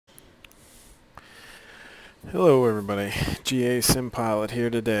Hello everybody, GA Sim Pilot here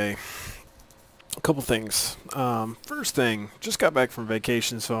today. A couple things. First thing, just got back from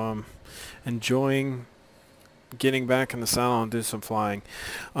vacation, so I'm enjoying getting back in the saddle and do some flying.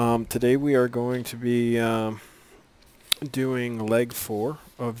 Today we are going to be doing leg 4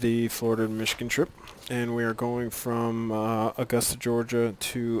 of the Florida to Michigan trip, and we are going from Augusta, Georgia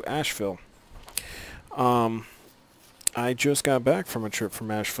to Asheville. I just got back from a trip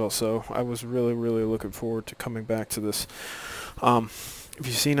from Asheville, so I was really looking forward to coming back to this. If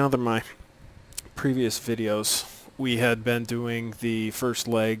you've seen other my previous videos, we had been doing the first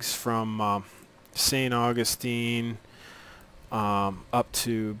legs from St. Augustine up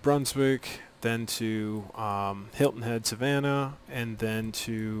to Brunswick, then to Hilton Head, Savannah, and then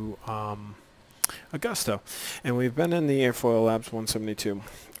to Augusta. And we've been in the Airfoil Labs 172,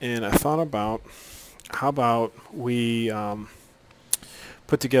 and I thought about how about we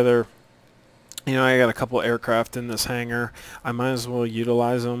put together, I got a couple aircraft in this hangar. I might as well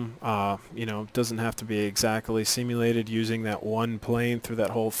utilize them. It doesn't have to be exactly simulated using that one plane through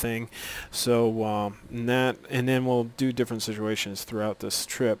that whole thing. So and then we'll do different situations throughout this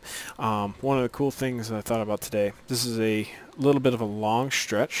trip. One of the cool things that I thought about today, this is a little bit of a long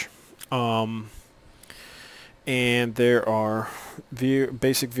stretch. And there are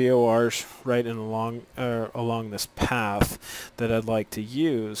basic VORs right along this path that I'd like to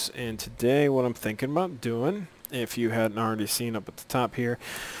use. And today what I'm thinking about doing, if you hadn't already seen up at the top here,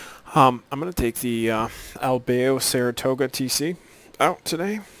 I'm going to take the Alabeo Saratoga TC out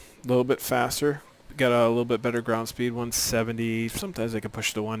today, a little bit faster. Got a little bit better ground speed, 170. Sometimes I can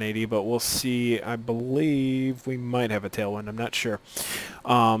push to 180, but we'll see. I believe we might have a tailwind. I'm not sure.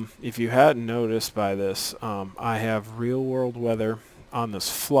 If you hadn't noticed by this, I have real-world weather on this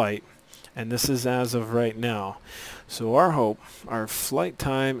flight, and this is as of right now. So our flight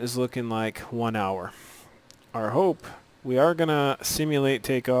time is looking like 1 hour. Our hope, we are going to simulate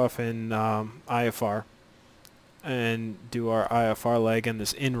takeoff in IFR. And do our IFR leg in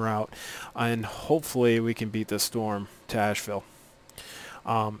this en route, and hopefully we can beat this storm to Asheville.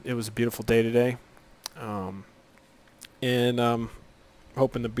 It was a beautiful day today, and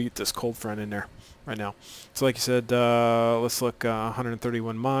hoping to beat this cold front in there right now. So like you said, let's look,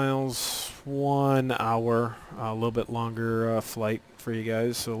 131 miles, 1 hour, a little bit longer flight for you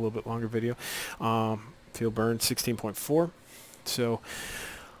guys, so a little bit longer video. Fuel burn 16.4. So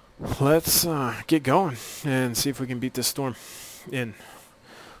let's get going and see if we can beat this storm in.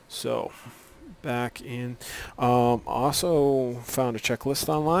 So back in. Also found a checklist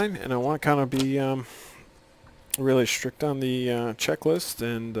online, and I want to kind of be really strict on the checklist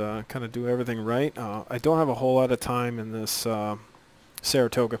and kind of do everything right. I don't have a whole lot of time in this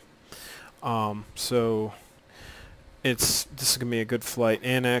Saratoga, so this is going to be a good flight.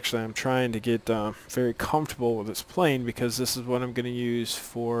 And actually I'm trying to get very comfortable with this plane, because this is what I'm going to use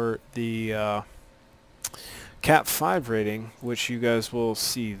for the Cat 5 rating, which you guys will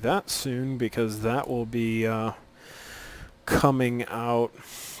see that soon, because that will be coming out.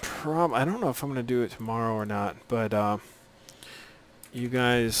 I don't know if I'm going to do it tomorrow or not, but you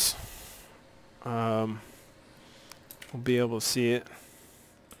guys will be able to see it.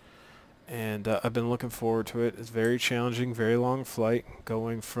 And I've been looking forward to it. It's very challenging, very long flight,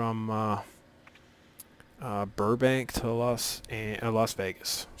 going from Burbank to Las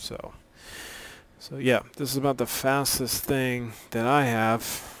Vegas. So yeah, this is about the fastest thing that I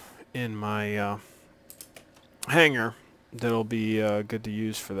have in my hangar that'll be good to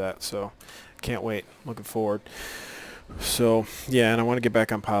use for that. So can't wait. Looking forward. So yeah, and I want to get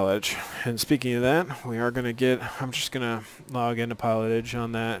back on Pilotage. And speaking of that, we are going to I'm just going to log into Pilotage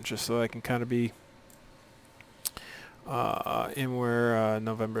on that, just so I can kind of be in where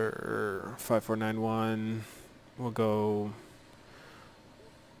November 5491, we'll go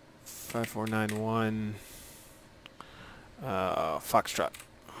 5491 Foxtrot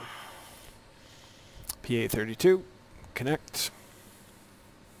PA32, connect.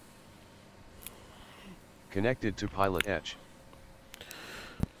 Connected to Pilot Edge.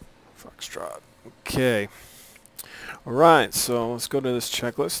 Foxtrot. Okay. Alright, so let's go to this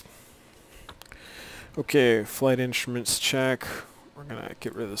checklist. Okay, flight instruments check. We're going to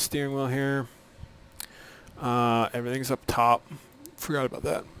get rid of the steering wheel here. Everything's up top. Forgot about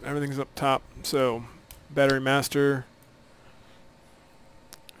that. Everything's up top. So, battery master.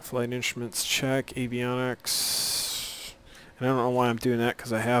 Flight instruments check. Avionics. And I don't know why I'm doing that,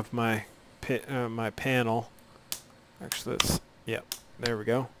 because I have my panel. Actually, yep, there we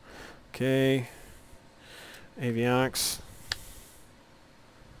go. Okay, avionics.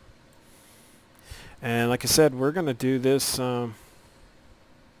 And like I said, we're going to do this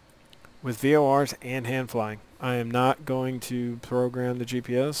with VORs and hand flying. I am not going to program the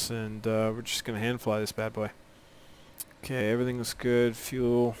GPS, and we're just going to hand fly this bad boy. Okay, everything is good.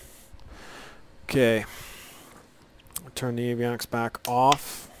 Fuel. Okay. Turn the avionics back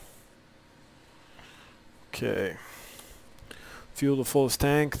off. Okay. Fuel to fullest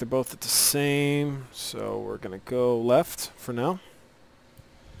tank. They're both at the same, so we're going to go left for now.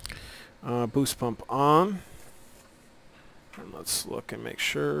 Boost pump on. And let's look and make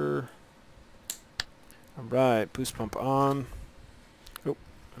sure. Alright, boost pump on. Oh,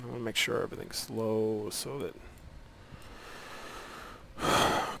 I want to make sure everything's low so that...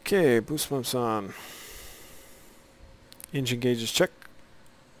 Okay, boost pump's on. Engine gauges check.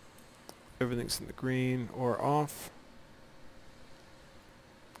 Everything's in the green or off.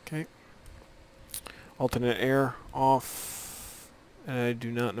 Okay. Alternate air off. And I do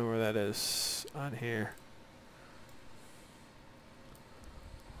not know where that is on here.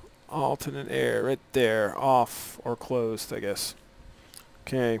 Alternate air right there, off or closed, I guess.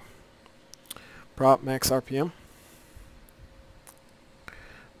 Okay. Prop max RPM.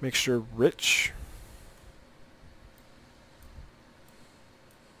 Mixture rich.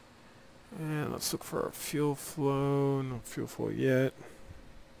 And let's look for our fuel flow. No fuel flow yet.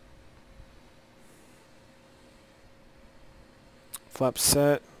 Flap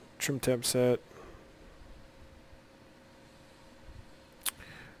set. Trim tab set.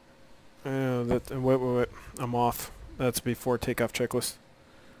 Wait. I'm off. That's before takeoff checklist.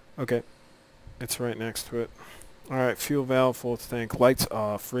 Okay. It's right next to it. Alright, fuel valve, full tank, lights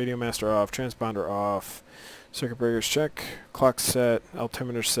off, radio master off, transponder off, circuit breakers check, clock set,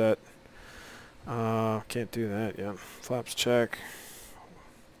 altimeter set. Can't do that yet. Flaps check.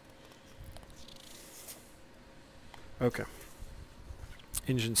 Okay.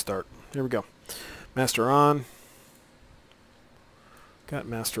 Engine start. Here we go. Master on. Got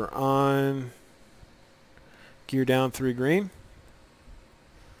master on. Gear down, 3 green.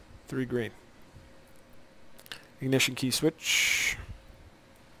 3 green. Ignition key switch.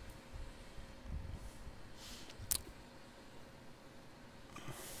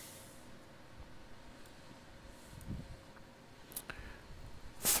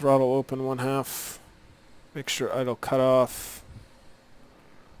 Throttle open 1/2. Mixture idle cutoff.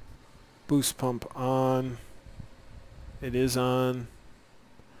 Boost pump on. It is on.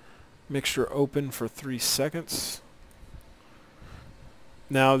 Mixture open for 3 seconds.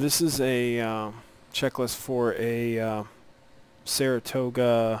 Now this is a checklist for a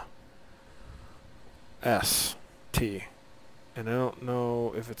Saratoga ST, and I don't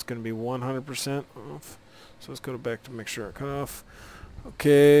know if it's going to be 100% off. So let's go back to mixture cutoff.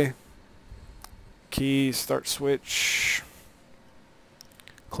 Okay. Key start switch.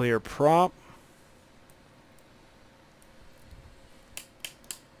 Clear prop.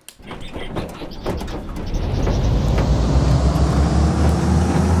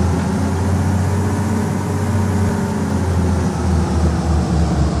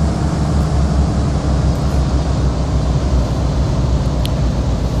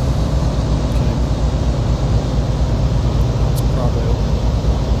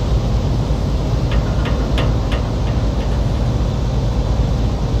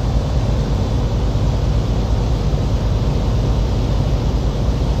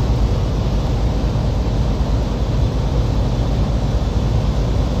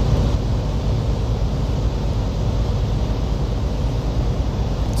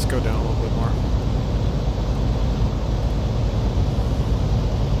 Go down a little bit more.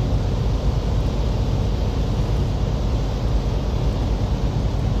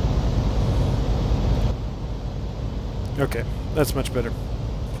 Okay, that's much better.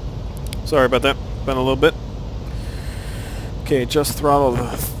 Sorry about that. Been a little bit. Okay, just throttled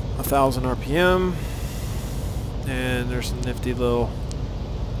 1,000 RPM, and there's a nifty little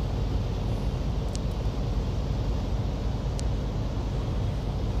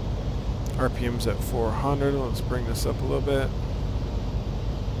RPM's at 400. Let's bring this up a little bit.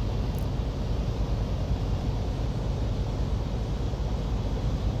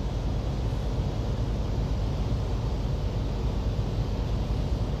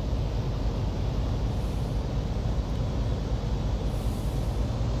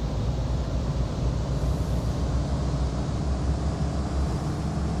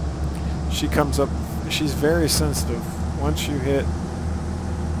 She comes up, she's very sensitive. Once you hit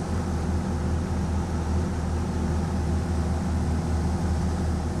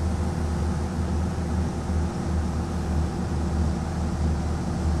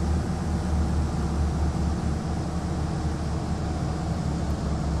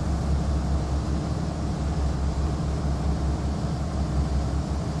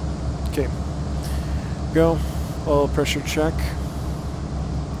Okay, go. Oil pressure check.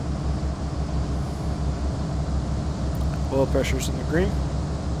 Oil pressure's in the green.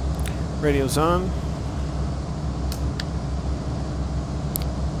 Radio's on.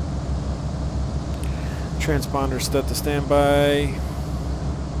 Transponder set to standby.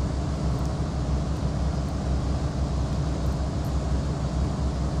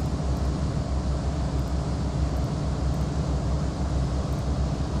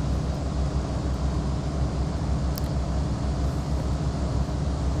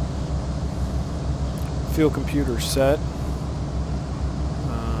 Field computer set.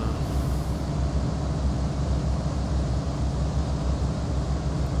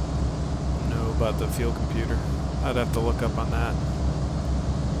 Know about the field computer. I'd have to look up on that.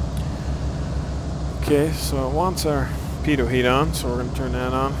 Okay, so it wants our pitot heat on, so we're going to turn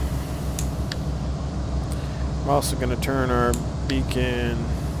that on. We're also going to turn our beacon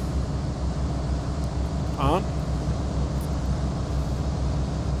on.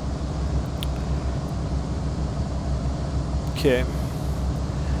 Okay.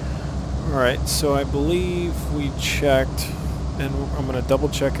 Alright, so I believe we checked, and I'm going to double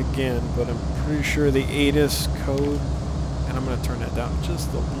check again, but I'm pretty sure the ATIS code, and I'm going to turn that down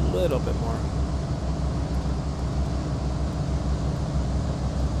just a little bit more.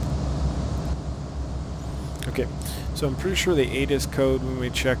 Okay, so I'm pretty sure the ATIS code when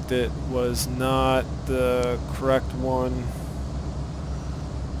we checked it was not the correct one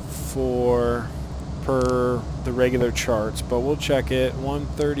for per the regular charts, but we'll check it.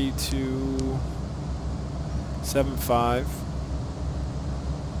 132.75.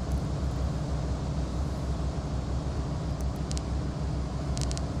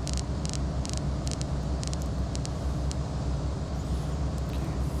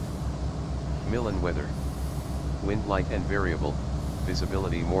 Millen weather. Wind light and variable.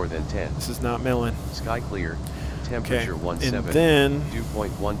 Visibility more than 10. This is not Millen. Sky clear. Temperature 17. And then Dew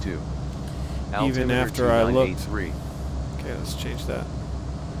point 12. even Altimeter after I looked, 2983. okay, let's change that.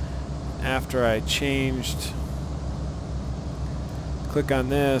 After I changed, click on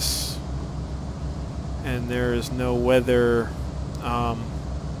this, and there is no weather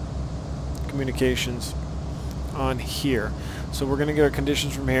communications on here. So we're going to get our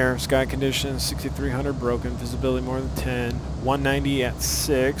conditions from here. Sky conditions 6300 broken, visibility more than 10, 190 at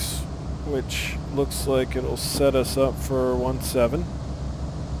 6, which looks like it'll set us up for 17.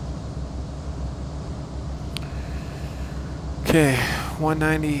 Okay,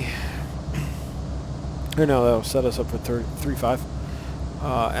 190, or no, that'll set us up for 35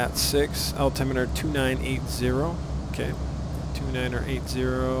 at 6, altimeter 2980, okay,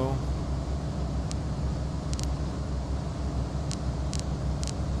 2980.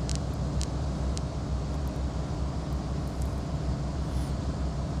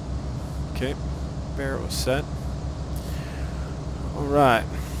 Okay, barrel set. Alright.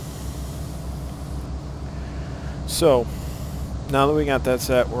 So, now that we got that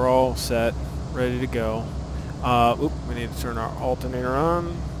set, we're all set, ready to go. We need to turn our alternator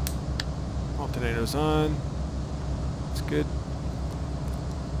on. Alternator's on. That's good.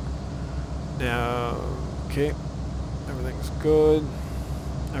 Now, okay, everything's good.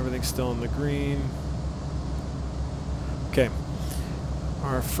 Everything's still in the green. Okay.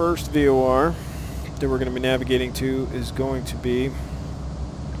 Our first VOR that we're going to be navigating to is going to be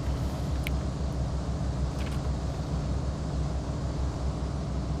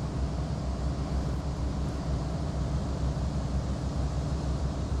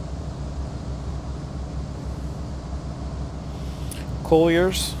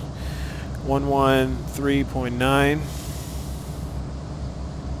Collier's 113.9.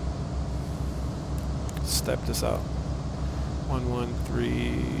 Step this out.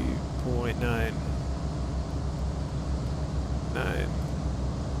 113.9.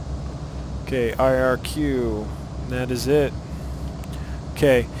 Okay, IRQ, and that is it.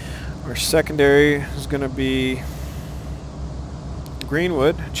 Okay, our secondary is going to be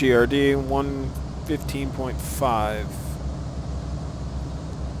Greenwood, GRD 115.5.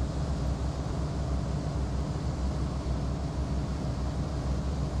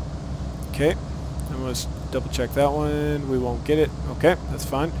 Okay, and let's double check that one. We won't get it. Okay, that's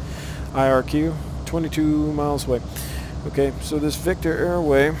fine. IRQ, 22 miles away. Okay, so this Victor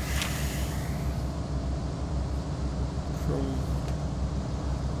Airway, from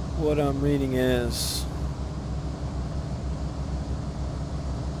what I'm reading is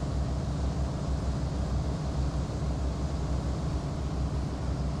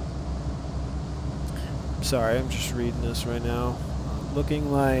sorry, I'm just reading this right now.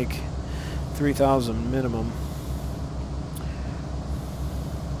 Looking like 3,000 minimum.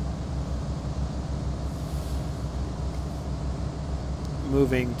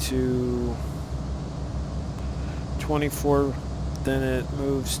 moving to 24, then it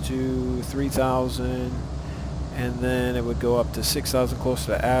moves to 3,000, and then it would go up to 6,000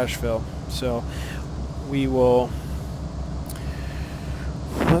 closer to Asheville. So we will,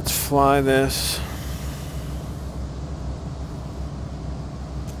 let's fly this.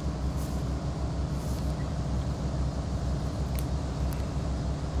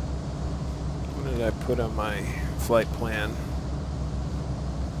 What did I put on my flight plan?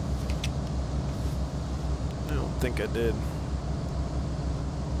 I don't think I did.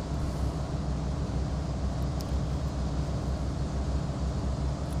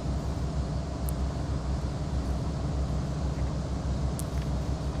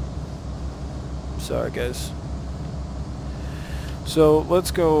 Sorry guys. So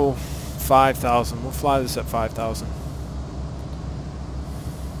let's go 5,000. We'll fly this at 5,000.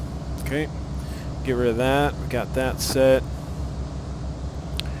 Okay. Get rid of that. We got that set.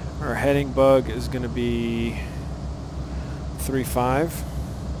 Our heading bug is going to be 3.5.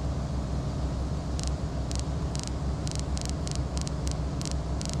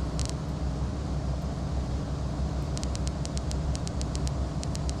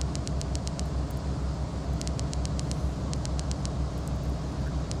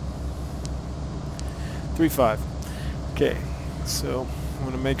 Okay, so I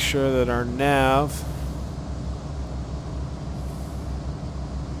want to make sure that our nav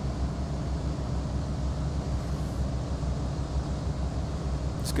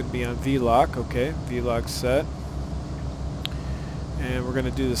is going to be on VLOC. Okay, VLOC set. And we're going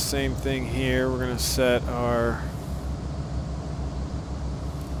to do the same thing here. We're going to set our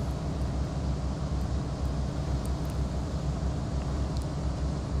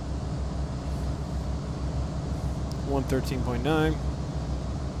 .13.9.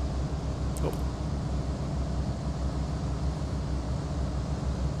 Oh.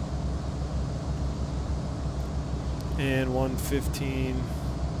 And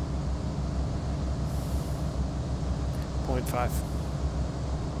 115.5.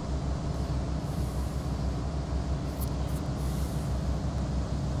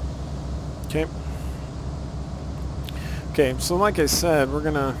 Okay. Okay, so like I said, we're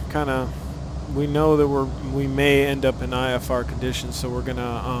gonna kind of, we know that we may end up in IFR conditions, so we're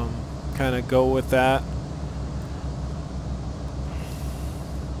gonna kind of go with that.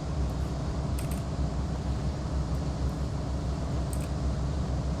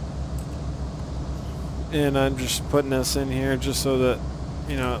 And I'm just putting this in here just so that,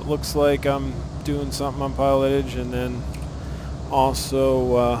 you know, it looks like I'm doing something on pilotage, and then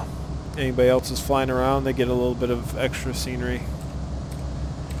also anybody else is flying around, they get a little bit of extra scenery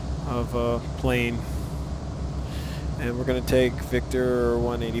of a plane. And we're going to take Victor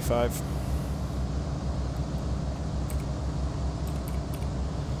 185.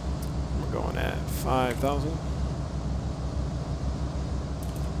 We're going at 5,000.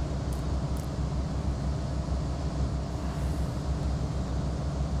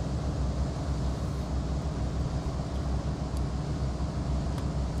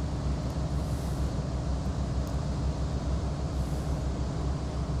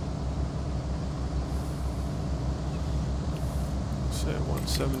 At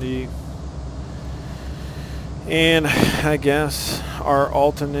 170, and I guess our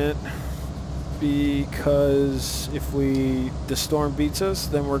alternate, because if the storm beats us,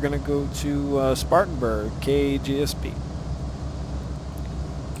 then we're going to go to Spartanburg, KASG.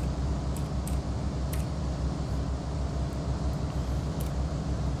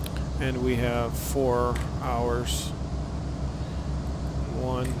 And we have 4 hours.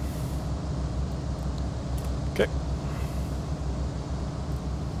 1. Okay.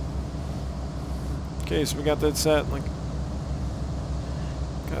 Okay, so we got that set, like,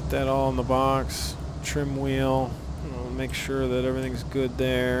 got that all in the box. Trim wheel, we'll make sure that everything's good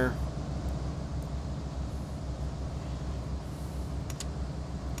there.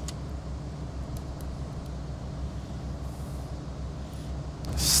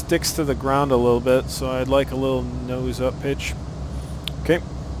 Sticks to the ground a little bit, so I'd like a little nose up pitch. Okay.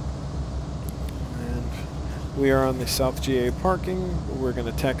 And we are on the South GA parking. We're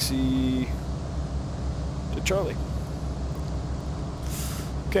going to taxi to Charlie.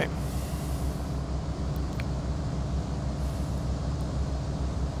 Okay.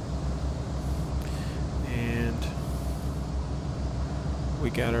 And we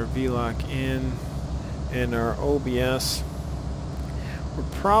got our VLOC in and our OBS. We're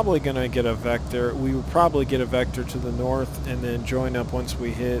probably going to get a vector. We would probably get a vector to the north and then join up once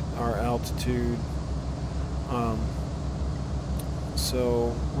we hit our altitude.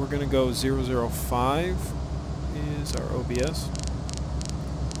 So we're going to go 005 is our OBS.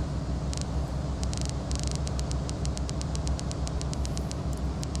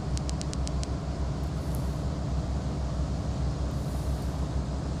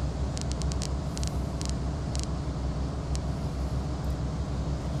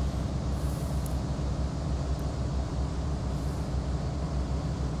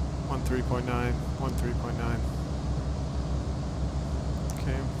 13.9, 13.9.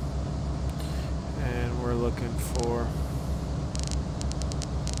 Okay. And we're looking for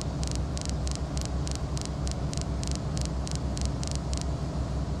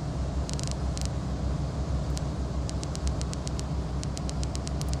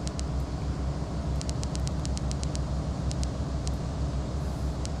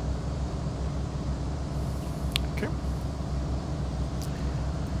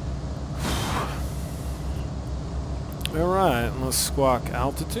Alright, let's squawk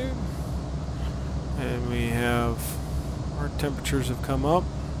altitude, and we have our temperatures have come up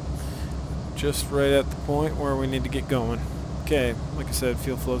just right at the point where we need to get going. Okay, like I said,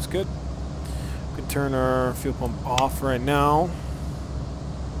 fuel flow's good. We can turn our fuel pump off right now.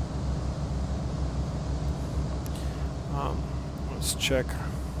 Let's check.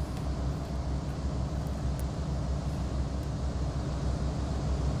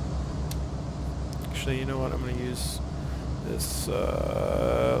 Actually, you know what, I'm going to use this,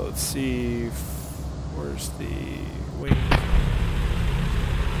 let's see, where's the wing?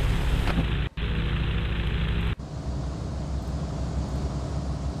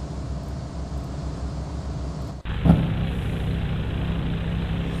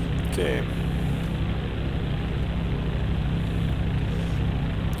 Okay.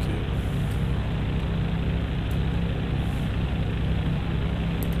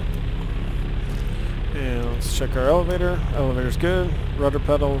 And let's check our elevator. Elevator's good. Rudder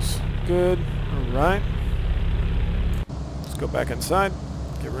pedals good. Alright. Let's go back inside.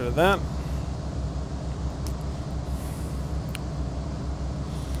 Get rid of that.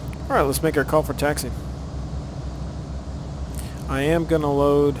 Alright, let's make our call for taxi. I am going to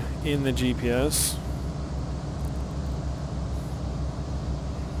load in the GPS.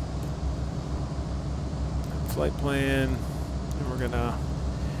 Flight plan. And we're going to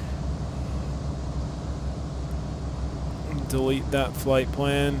delete that flight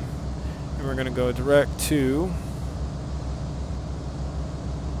plan, and we're going to go direct to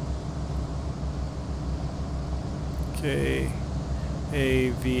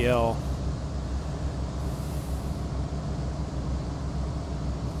KAVL.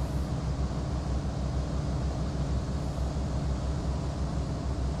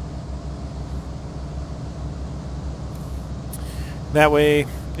 That way,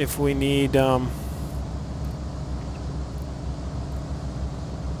 if we need a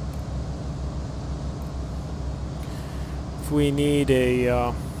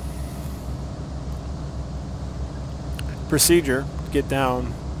procedure to get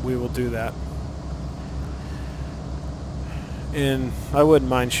down, we will do that. And I wouldn't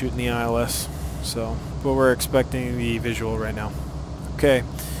mind shooting the ILS, so, but we're expecting the visual right now. Okay,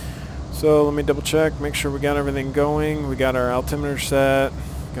 so let me double check, make sure we got everything going. We got our altimeter set,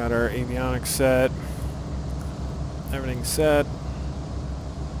 got our avionics set, everything's set.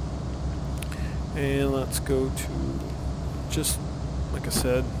 And let's go to, just like I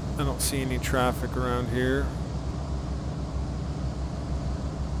said, I don't see any traffic around here.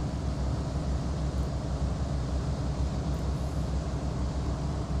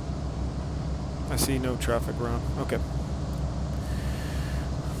 I see no traffic around. Okay.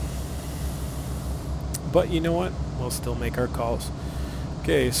 But you know what? We'll still make our calls.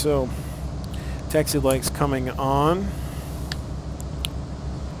 Okay, so taxi light's coming on.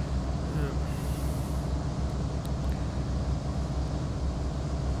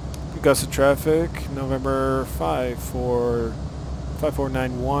 Gusset traffic, November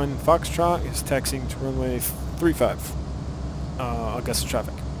 5491 Foxtrot is taxiing to runway 35. Augusta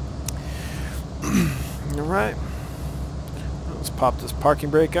traffic. Alright. Let's pop this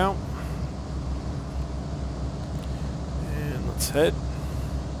parking brake out. And let's head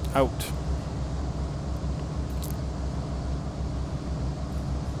out.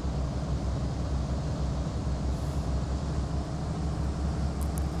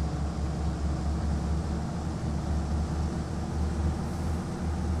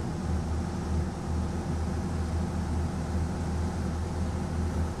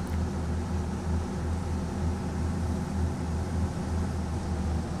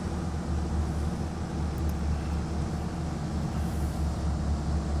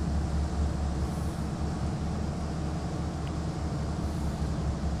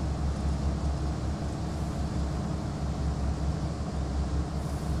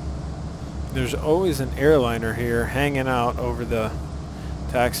 There's always an airliner here hanging out over the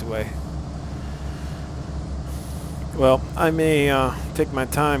taxiway. Well, I may take my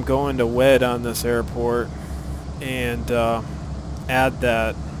time going to WED on this airport and add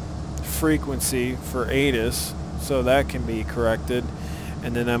that frequency for ATIS so that can be corrected,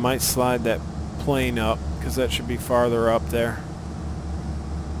 And then I might slide that plane up because that should be farther up there.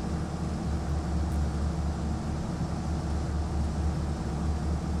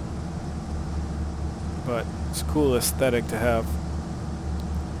 But it's a cool aesthetic to have.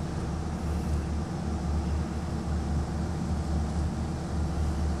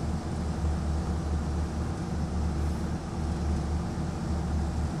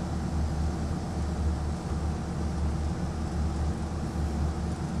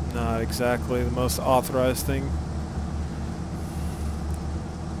 Not exactly the most authorized thing.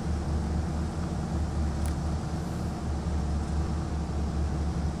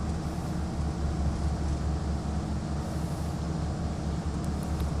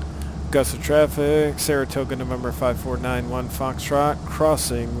 Gust of traffic, Saratoga, November 5491 Foxtrot,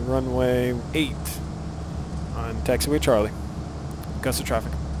 crossing runway 8 on taxiway Charlie. Gust of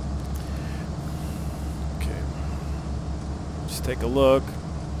traffic. Okay. Just take a look.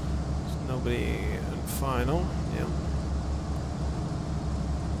 There's nobody in final. Yeah.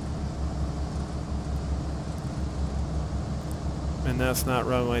 And that's not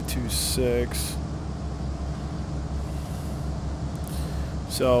runway 26.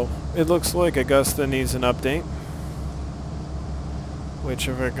 So it looks like Augusta needs an update, which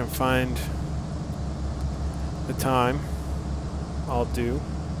if I can find the time, I'll do.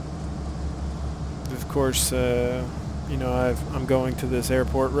 Of course, you know, I'm going to this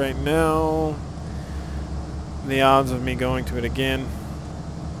airport right now. The odds of me going to it again,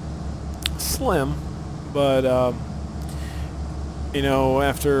 slim, but you know,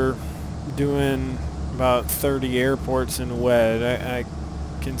 after doing about 30 airports in WED, I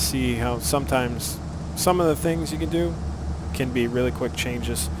can see how sometimes some of the things you can do can be really quick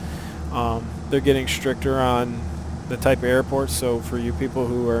changes. They're getting stricter on the type of airports, so for you people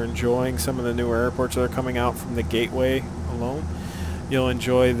who are enjoying some of the newer airports that are coming out from the gateway alone, you'll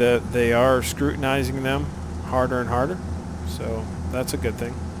enjoy that they are scrutinizing them harder and harder, so that's a good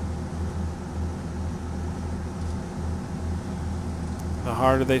thing. The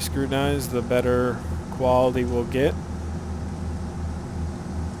harder they scrutinize, the better quality we'll get.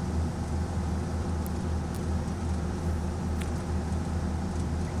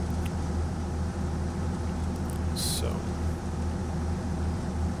 So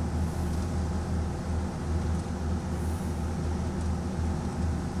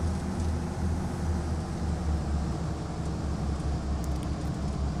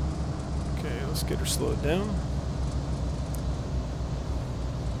okay, let's get her slowed down.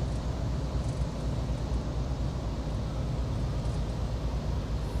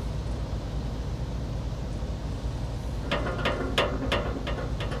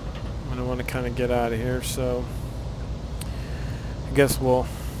 Kind of get out of here, so I guess we'll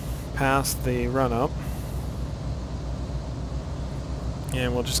pass the run up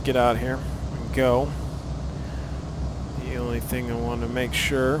and we'll just get out of here and go. The only thing I want to make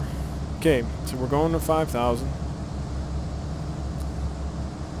sure, okay, so we're going to 5,000.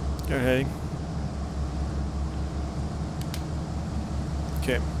 Go ahead.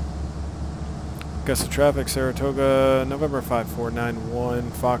 Okay. Gust of traffic, Saratoga, November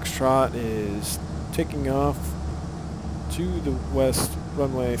 5491 Foxtrot is taking off to the west,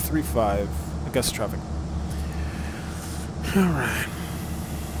 runway 35, gust of traffic. Alright.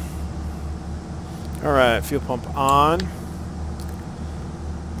 Alright, fuel pump on.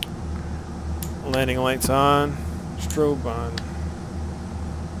 Landing lights on. Strobe on.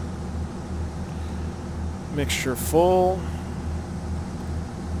 Mixture full.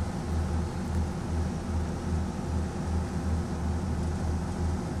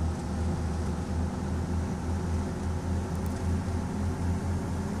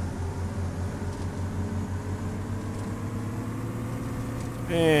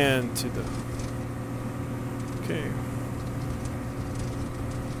 And to the, okay,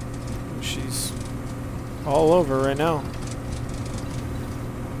 she's all over right now.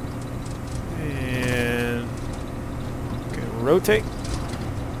 And okay, rotate.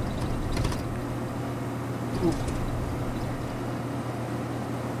 Ooh.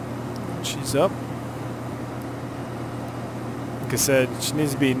 She's up. Like I said, she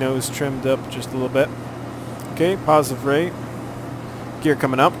needs to be nose trimmed up just a little bit. Okay, positive rate. Gear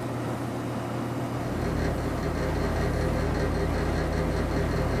coming up.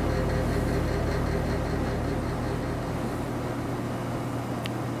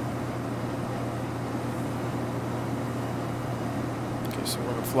 Okay, so we're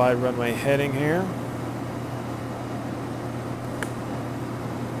going to fly runway heading here.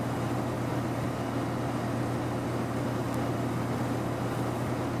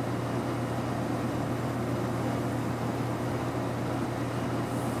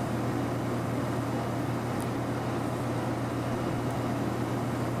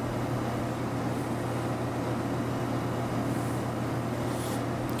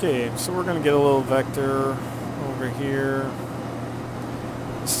 Okay, so we're going to get a little vector over here.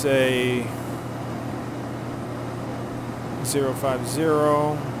 Say 050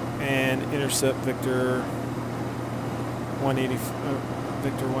 and intercept Victor 180,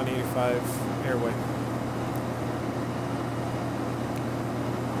 Victor 185 airway.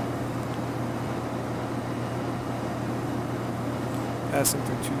 Passing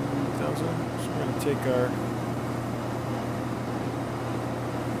through 2000. So we're going to take our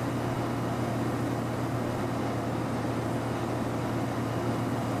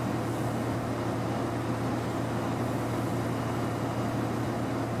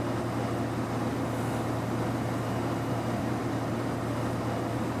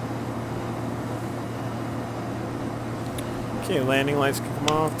okay, landing lights can come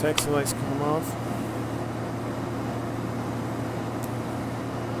off, taxi lights can come off.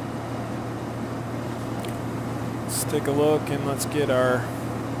 Let's take a look and let's get our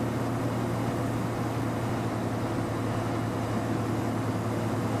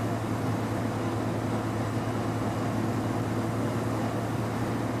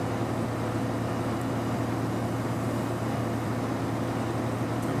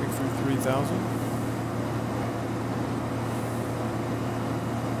coming through 3000.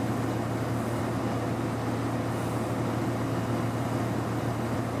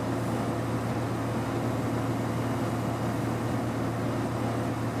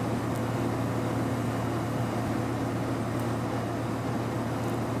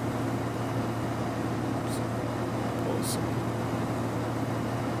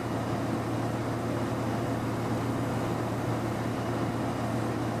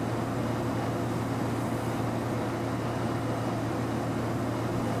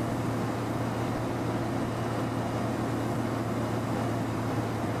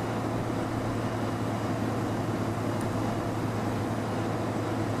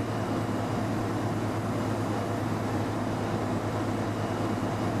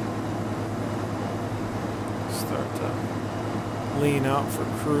 Start to lean out for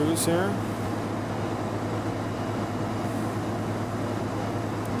cruise here.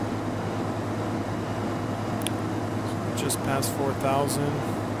 So just past 4,000.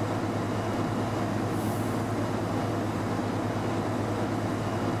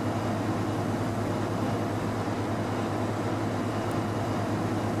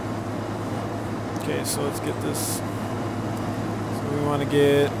 Okay, so let's get this. So we want to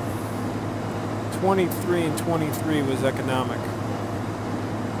get 23 and 23 was economic.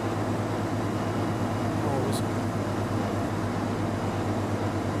 What was it?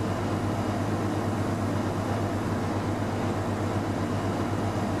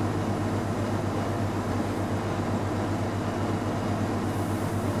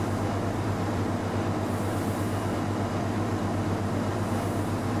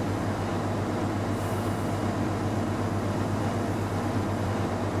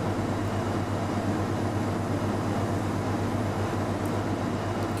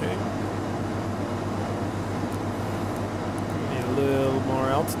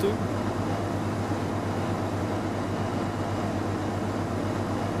 Altitude.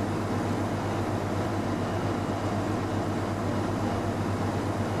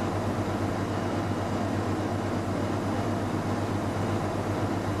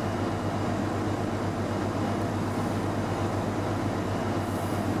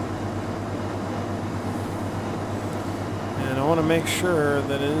 And I want to make sure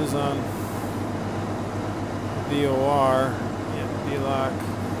that it is on VOR. VLOC.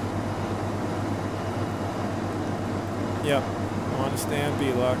 Yep, I want to stay on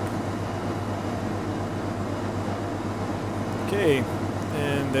VLOC. Okay,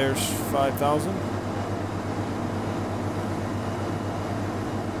 and there's 5,000.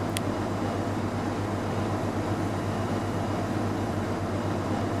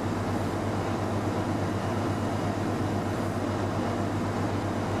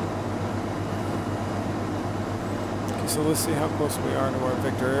 Okay, so let's see how close we are to our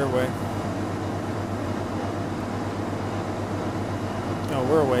Victor airway. No,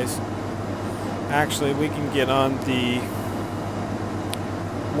 we're a ways. Actually, we can get on the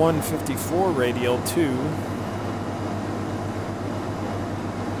 154 radial too.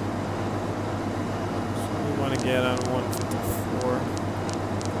 So we want to get on 154.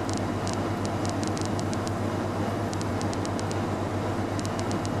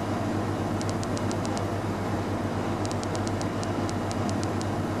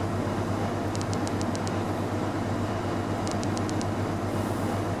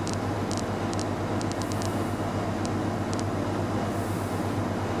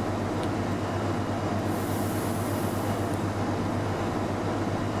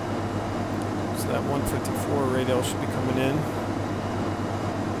 that 154 radial should be coming in.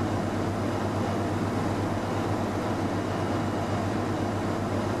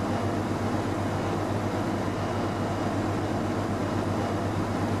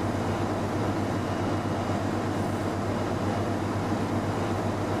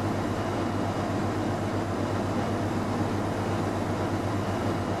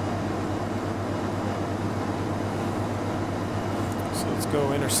 So let's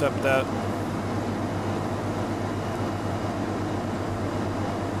go intercept that.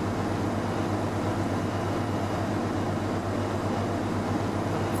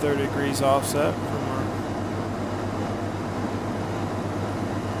 Up 30 degrees offset from our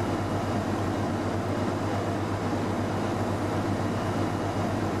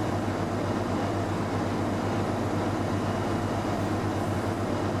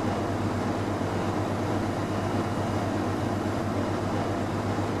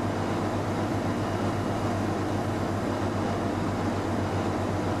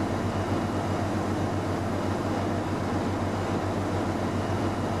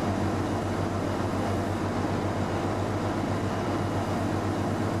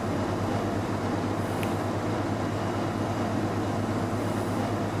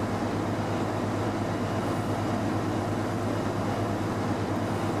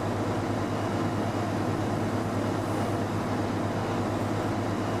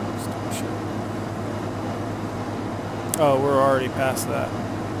Oh, we're already past that.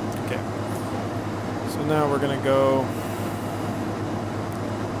 Okay. So now we're going to go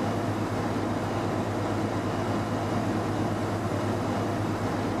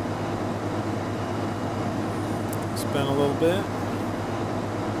spin a little bit.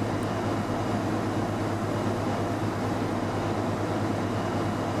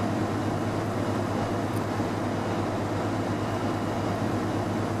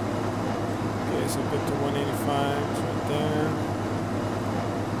 Okay, so good to 185 right there.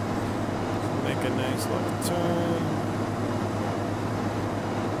 So make a nice left turn.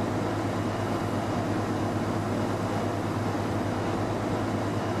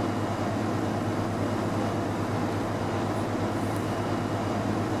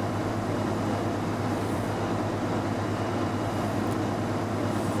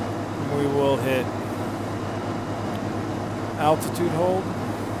 We will hit altitude hold.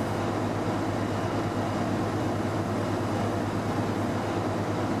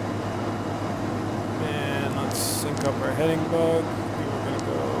 And let's sync up our heading bug. And we're going to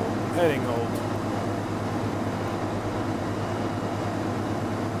go heading hold.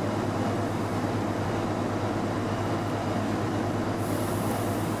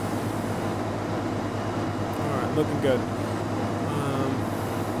 Alright, looking good.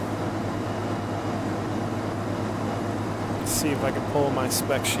 See if I can pull my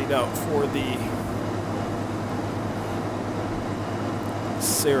spec sheet out for the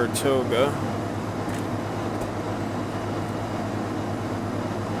Saratoga.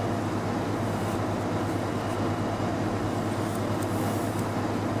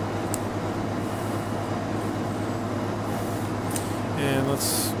 And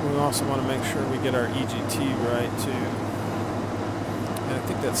we also want to make sure we get our EGT right too. And I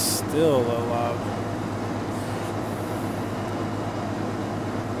think that's still allowed.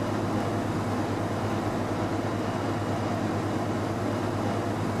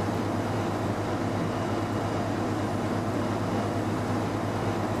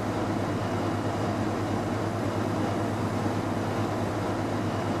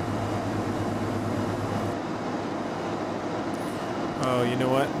 Oh, you know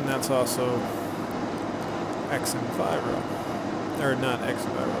what? And that's also XM5 or not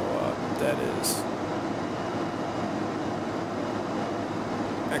XM5 that is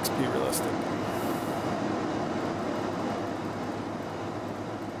XP realistic.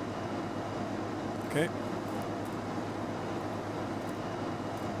 Okay.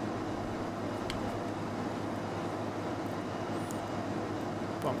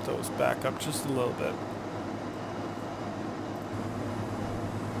 Bump those back up just a little bit.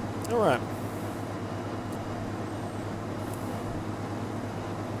 All right.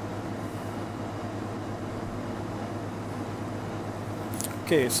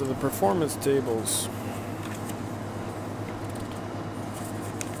 Okay, so the performance tables.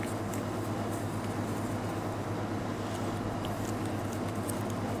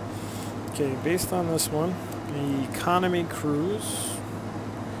 Okay, based on this one, the economy cruise,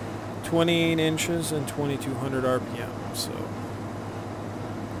 28 inches and 2200 RPM. So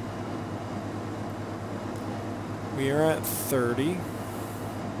we are at 30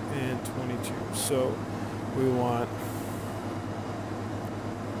 and 22. So we want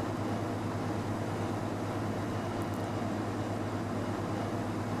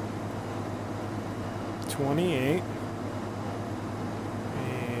 28.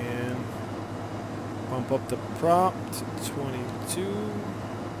 And bump up the prop to 22.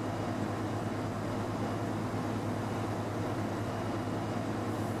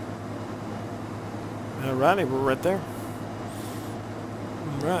 Alrighty, we're right there.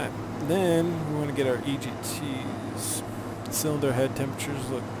 Alright, then we want to get our EGTs. Cylinder head temperatures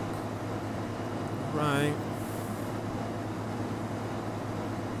look right.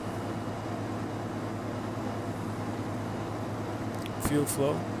 Fuel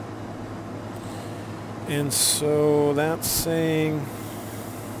flow. And so that's saying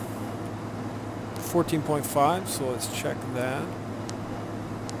 14.5, so let's check that.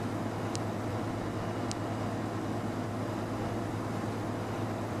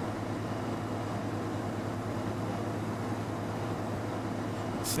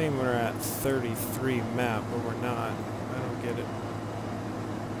 Saying we're at 33 map, but we're not. I don't get it.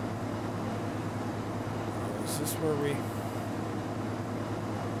 Oh, is this where we...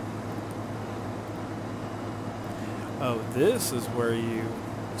 Oh, this is where you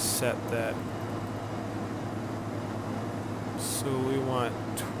set that. So we want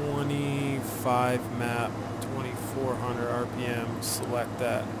 25 map, 2400 RPM, select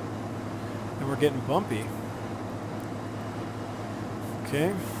that. And we're getting bumpy.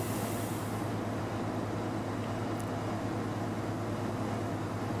 Okay.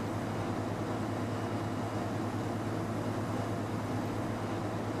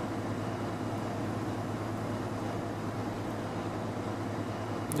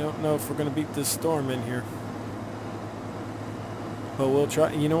 Don't know if we're going to beat this storm in here. But we'll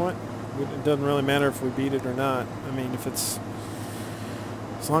try. You know what? It doesn't really matter if we beat it or not. I mean, if it's...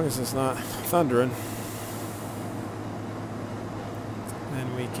 As long as it's not thundering.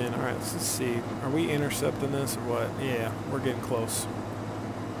 Then we can... Alright, let's just see. Are we intercepting this or what? Yeah, we're getting close.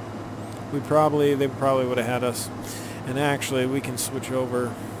 They probably would have had us. And actually, we can switch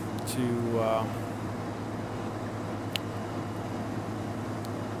over to...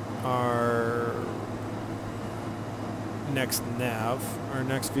 our next nav, our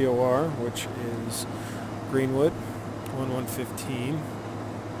next VOR, which is Greenwood 1115,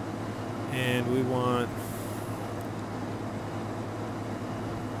 and we want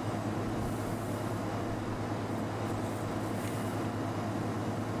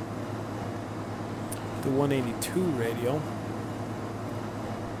the 182 radial.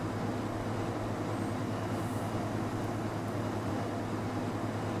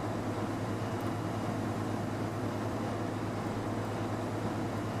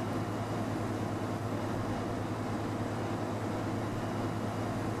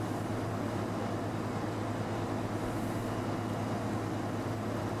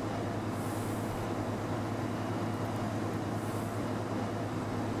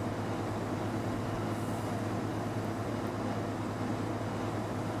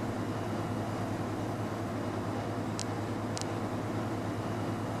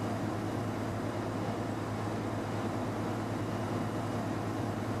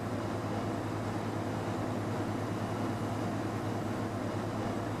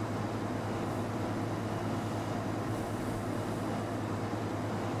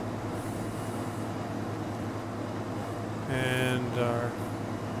 And our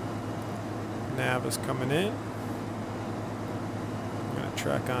nav is coming in. I'm going to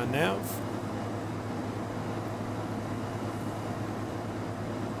track on nav.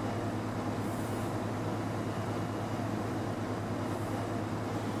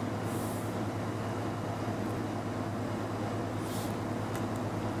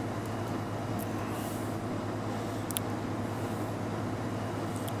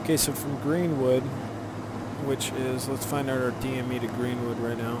 Okay, so from Greenwood, which is, let's find out our DME to Greenwood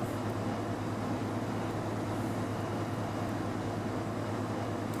right now.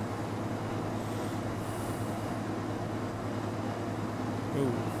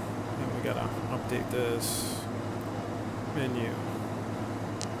 Ooh, and we gotta update this menu.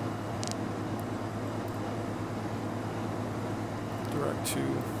 Direct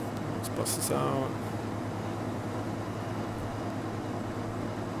to, let's bust this out.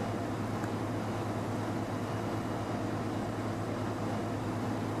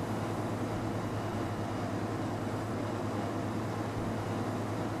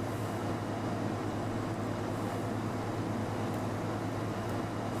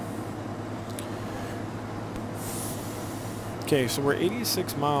 Okay, so we're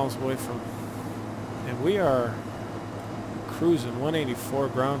 86 miles away from, and we are cruising 184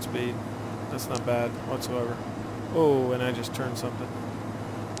 ground speed. That's not bad whatsoever. Oh, and I just turned something.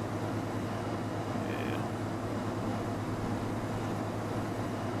 Yeah.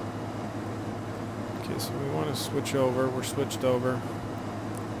 Okay, so we want to switch over. We're switched over.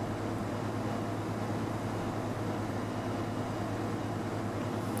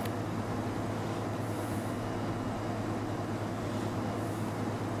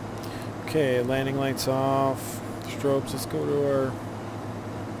 Okay, landing lights off, strobes. Let's go to our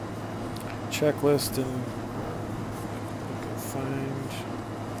checklist and we can find.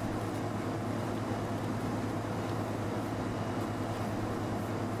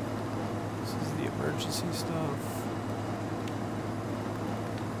 This is the emergency stuff.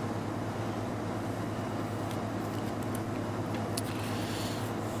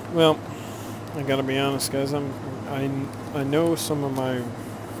 Well, I gotta be honest, guys. I know some of my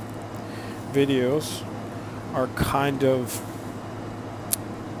videos are kind of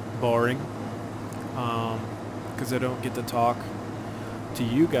boring because I don't get to talk to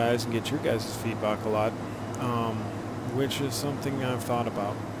you guys and get your guys' feedback a lot, which is something I've thought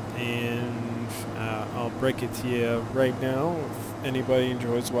about, and I'll break it to you right now. If anybody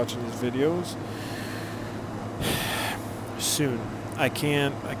enjoys watching these videos, soon. I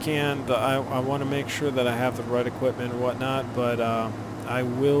want to make sure that I have the right equipment and whatnot, but I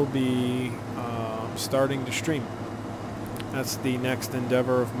will be starting to stream. That's the next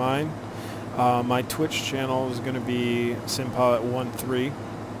endeavor of mine. My Twitch channel is going to be SimPilot13.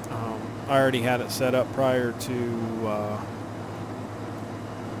 I already had it set up prior to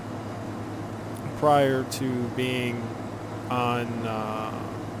being on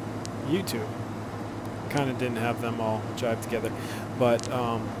YouTube. Kind of didn't have them all jive together, but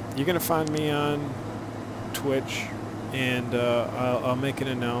you're going to find me on Twitch. And I'll make an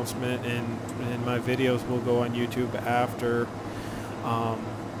announcement, and my videos will go on YouTube after.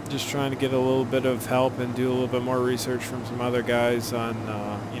 Just trying to get a little bit of help and do a little bit more research from some other guys on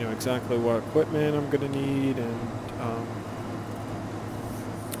exactly what equipment I'm going to need and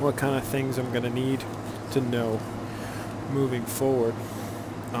what kind of things I'm going to need to know moving forward.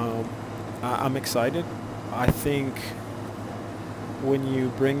 I'm excited. I think when you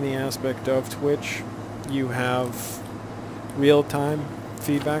bring the aspect of Twitch, you have real-time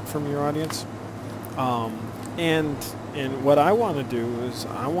feedback from your audience, and what I want to do is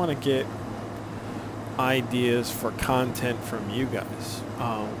I want to get ideas for content from you guys.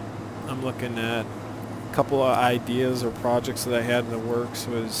 I'm looking at a couple of ideas or projects that I had in the works.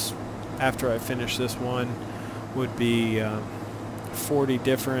 Was after I finish this one would be 40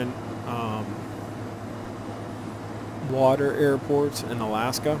 different water airports in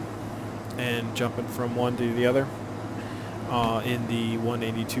Alaska and jumping from one to the other. In the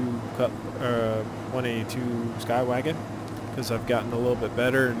 182 Skywagon, because I've gotten a little bit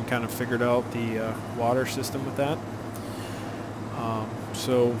better and kind of figured out the water system with that.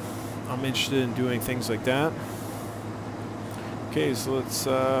 So I'm interested in doing things like that. Okay, so let's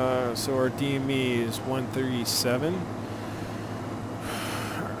so our DME is 137.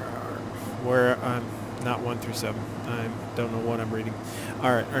 Where I'm not 137. I don't know what I'm reading.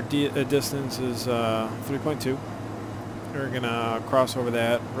 All right, our distance is 3.2. We're going to cross over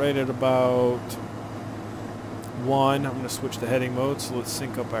that right at about 1. I'm going to switch the heading mode, so let's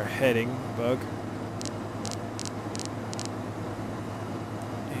sync up our heading bug.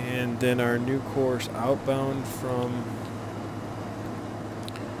 And then our new course outbound from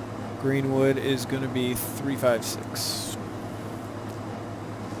Greenwood is going to be 356.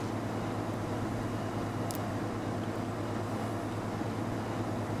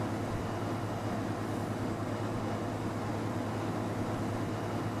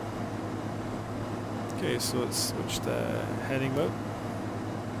 Okay, so let's switch the heading mode.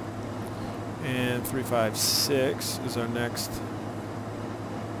 And 356 is our next.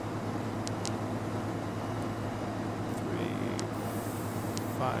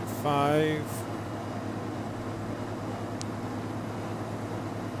 355.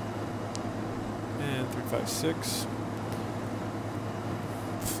 And 356.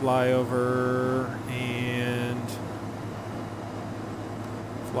 Flyover and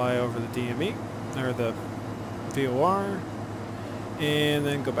fly over the DME. Or the VOR, and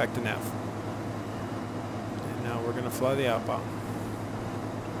then go back to nav. And now we're going to fly the outbound.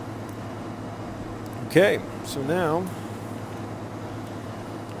 Okay, so now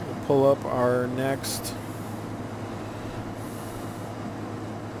we'll pull up our next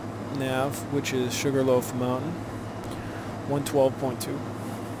nav, which is Sugarloaf Mountain, 112.2.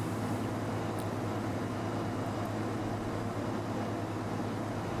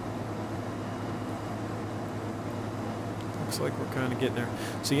 Looks like we're kind of getting there.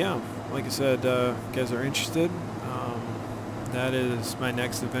 So yeah, like I said, if you guys are interested, that is my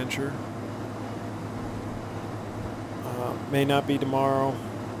next adventure. May not be tomorrow.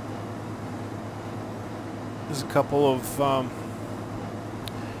 there's a couple of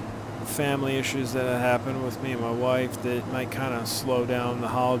family issues that have happened with me and my wife that might kind of slow down the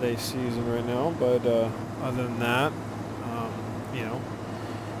holiday season right now, but other than that, you know,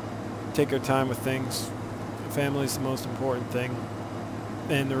 take our time with things. Family's the most important thing,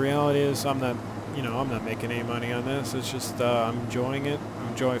 and the reality is I'm not making any money on this. It's just I'm enjoying it. I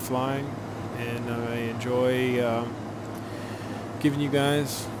enjoy flying, and I enjoy giving you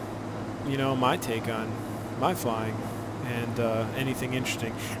guys, you know, my take on my flying and anything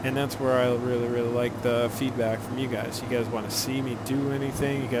interesting. And that's where I really like the feedback from you guys. You guys want to see me do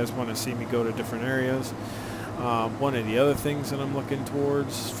anything. You guys want to see me go to different areas. One of the other things that I'm looking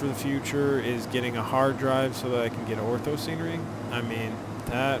towards for the future is getting a hard drive so that I can get ortho scenery. I mean,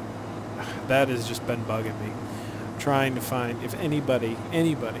 that has just been bugging me. Trying to find, if anybody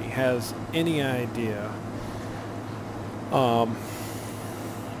has any idea,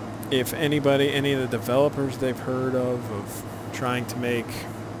 if any of the developers they've heard of trying to make,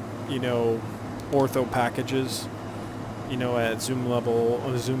 you know, ortho packages, you know, at zoom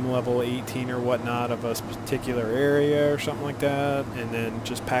level 18 or whatnot of a particular area or something like that, and then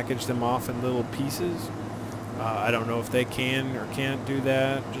just package them off in little pieces. I don't know if they can or can't do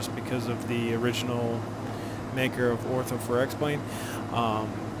that just because of the original maker of Ortho for X-Plane,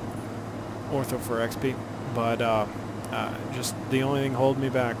 Ortho for XP, but just the only thing holding me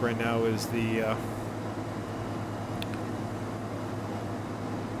back right now is the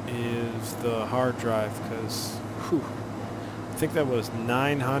hard drive, because I think that was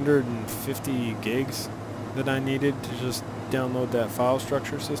 950 gigs that I needed to just download that file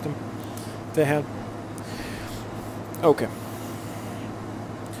structure system they had. Okay,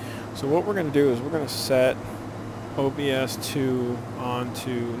 so what we're going to do is we're going to set OBS 2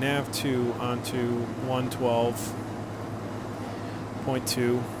 onto nav 2 onto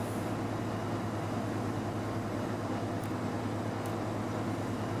 112.2.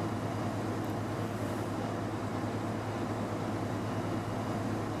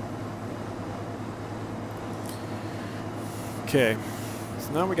 Okay,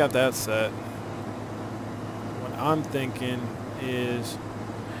 so now we got that set. What I'm thinking is,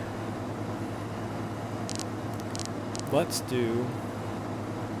 let's do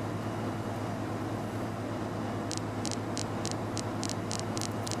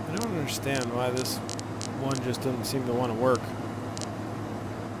I don't understand why this one just doesn't seem to want to work.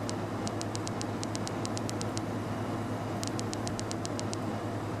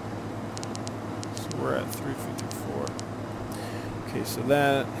 So we're at 354. Okay, so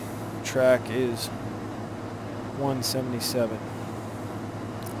that track is 177.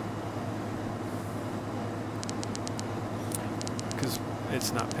 Because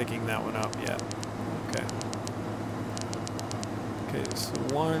it's not picking that one up yet. Okay. Okay, so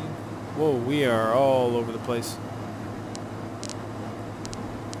one. Whoa, we are all over the place.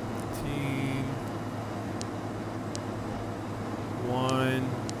 15. 1,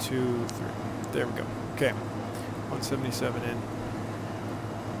 2, 3. There we go. Okay. 177 in.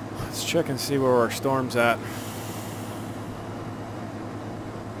 Let's check and see where our storm's at.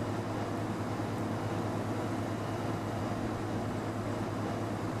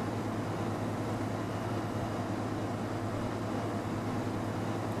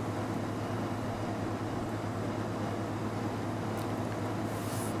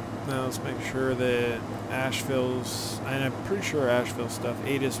 Now let's make sure that Asheville's, and I'm pretty sure Asheville stuff,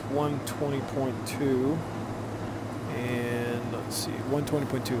 8 is 120.2. And let's see,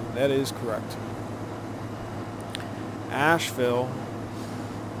 120.2, that is correct. Asheville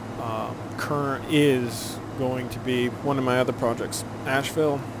current is going to be one of my other projects.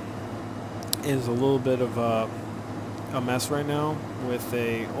 Asheville is a little bit of a mess right now with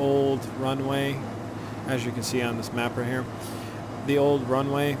a old runway, as you can see on this map right here. The old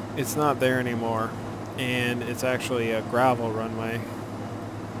runway, it's not there anymore, and it's actually a gravel runway,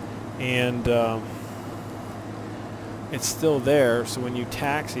 and it's still there, so when you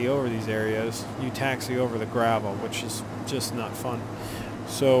taxi over these areas, you taxi over the gravel, which is just not fun.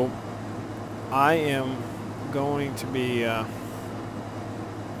 So I am going to be I'm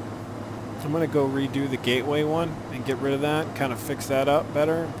going to go redo the gateway one and get rid of that, kind of fix that up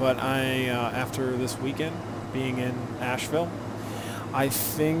better. But after this weekend being in Asheville, I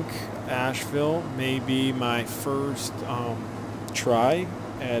think Asheville may be my first try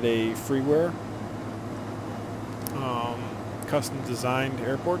at a freeware custom designed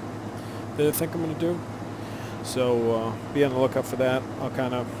airport that I think I'm going to do. So be on the lookout for that.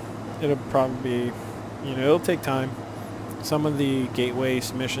 It'll probably be, you know, it'll take time. Some of the gateway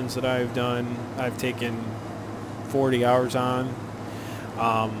submissions that I've done, I've taken 40 hours on.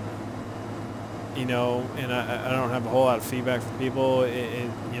 you know, and I don't have a whole lot of feedback from people.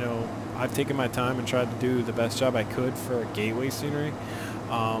 You know, I've taken my time and tried to do the best job I could for a gateway scenery,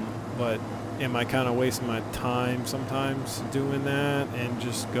 but am I kind of wasting my time sometimes doing that and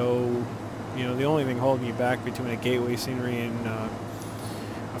just go, you know, the only thing holding you back between a gateway scenery and a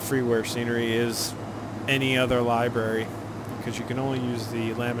freeware scenery is any other library, because you can only use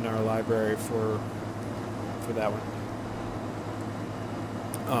the laminar library for that one.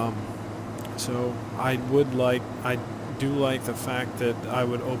 So I do like the fact that I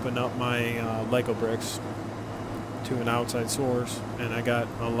would open up my Lego bricks to an outside source, and I got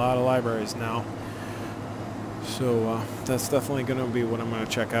a lot of libraries now. So that's definitely going to be what I'm going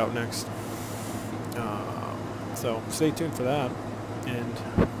to check out next. So stay tuned for that, and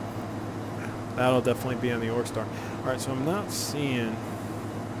that'll definitely be on the OrgStar. Alright, so I'm not seeing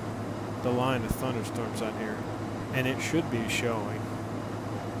the line of thunderstorms on here, and it should be showing.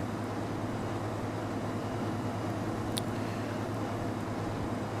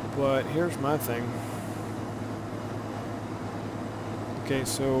 But here's my thing. Okay,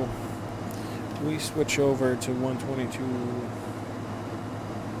 so we switch over to 122.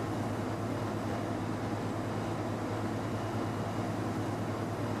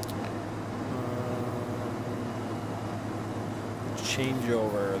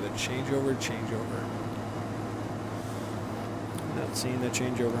 The changeover. I'm not seeing the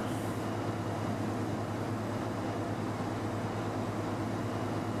changeover.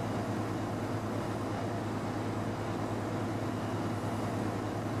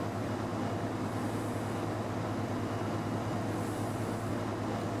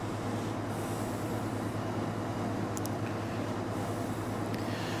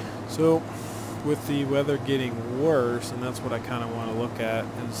 So, with the weather getting worse, and that's what I kind of want to look at,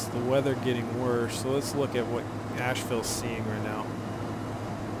 is the weather getting worse. So let's look at what Asheville's seeing right now.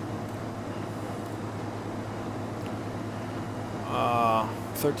 Uh,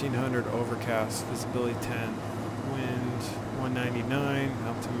 1300 overcast, visibility 10, wind 199,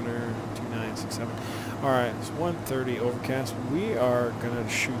 altimeter 2967. Alright, it's 130 overcast. We are going to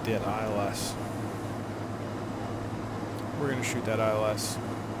shoot that ILS. We're going to shoot that ILS.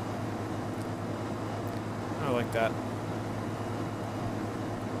 I like that.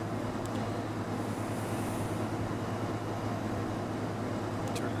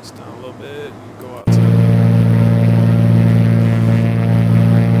 Turn this down a little bit and go outside.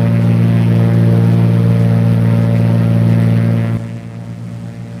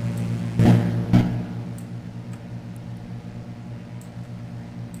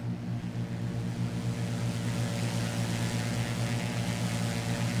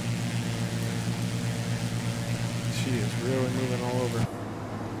 She is really moving all over.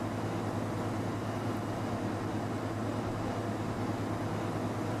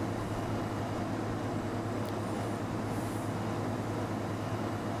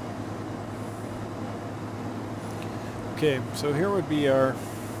 Okay, so here would be our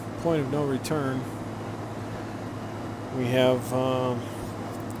point of no return. We have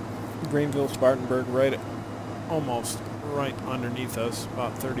Greenville, Spartanburg almost right underneath us,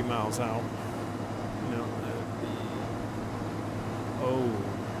 about 30 miles out. You know, oh,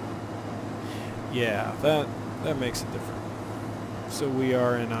 yeah, that makes it different. So we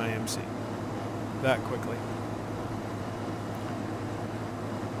are in IMC that quickly.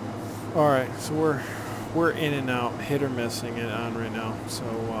 All right, so we're in and out, hit or missing it on right now. So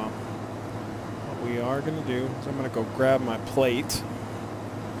what we are going to do is I'm going to go grab my plate.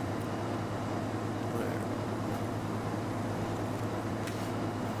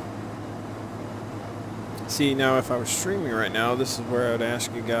 See, now if I was streaming right now, this is where I would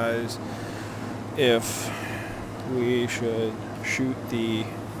ask you guys if we should shoot the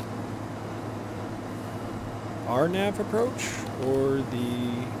RNAV approach or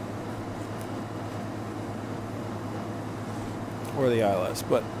the ILS,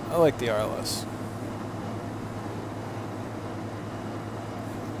 but I like the ILS.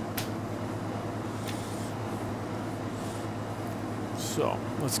 So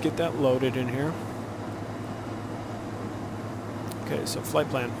let's get that loaded in here. Okay, so flight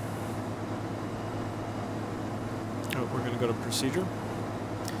plan. Oh, we're going to go to procedure.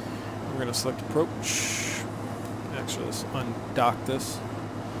 We're going to select approach. Actually, let's undock this.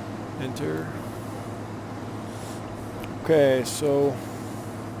 Enter. Okay, so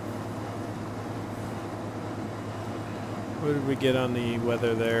what did we get on the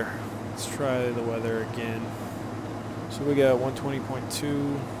weather there? Let's try the weather again. So we got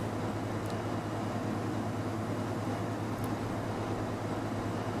 120.2.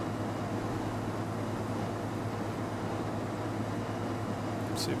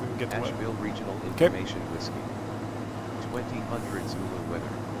 See if we can get the weather. Asheville Regional Information Whiskey. 2000 Zulu weather.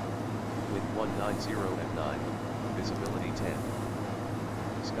 Wind 190 at 9. Visibility 10.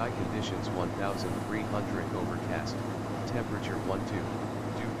 Sky conditions 1300 overcast. Temperature 12,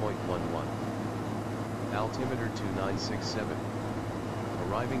 dew point 11. Altimeter 2967.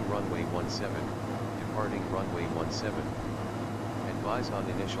 Arriving runway 17. Departing runway 17. Advise on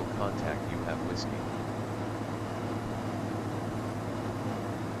initial contact you have whiskey.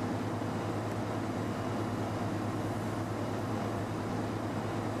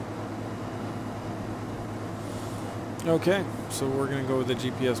 Okay, so we're going to go with the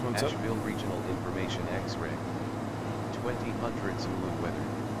GPS one. Asheville Regional Information X-ray. 2000 Zulu weather.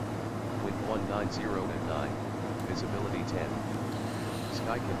 Wind 190 at 9. Visibility 10.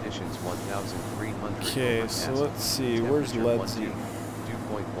 Sky conditions 1300. Okay, so let's see. Where's Ledsey? Dew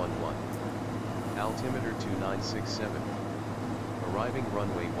point 11. Altimeter 2967. Arriving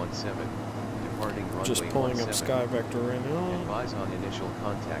runway 17. Departing runway 17. Just pulling up Sky Vector right now. Advise on initial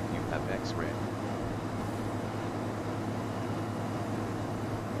contact you have X-ray.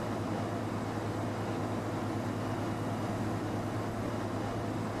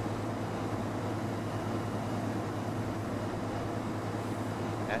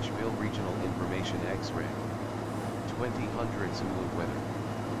 Asheville Regional Information X-ray. 2000 Zulu weather.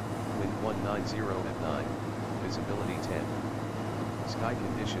 Wind 190 at 9. Visibility 10. Sky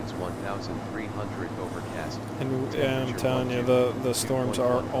conditions 1300 overcast. And I'm telling you, the storms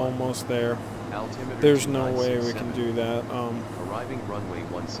are almost there. Altimeter There's no way we can do that. Arriving runway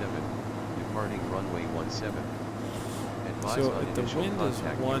 17. Departing runway 17. Advise So on if the initial wind is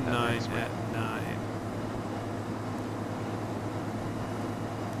contact you 19 have X-ray. at 9.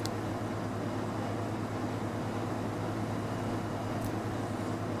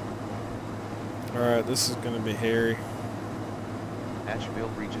 Alright, this is going to be hairy. Asheville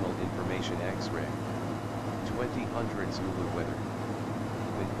Regional Information X-ray. 2000 Zulu weather.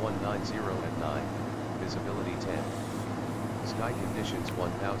 Wind 190 at 9. Visibility 10. Sky conditions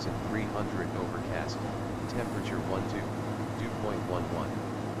 1300 overcast. Temperature 12. Dew point 11.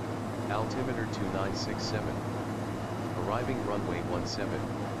 Altimeter 2967. Arriving runway 17.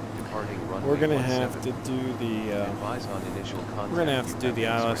 Departing runway 17. We're going to have to do the Advise on initial contact. we're going to have to do the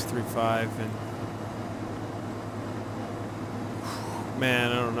ILS 35 and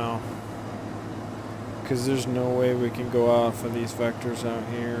man, I don't know. Because there's no way we can go off of these vectors out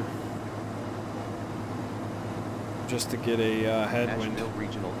here just to get a headwind. Asheville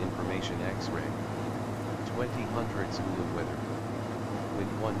Regional Information X-ray. 2000 Zulu weather.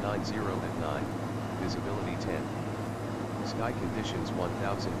 Wind 190 at 9. Visibility 10. Sky conditions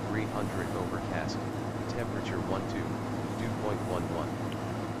 1300 overcast. Temperature 12. Dew point 11.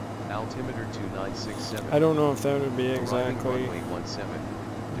 Altimeter 2967. I don't know if that would be Arriving exactly, runway 17.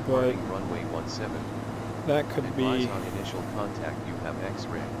 but Departing runway 17. that could Advise be. on initial contact you have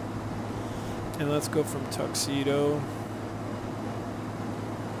X-ray. And let's go from Tuxedo.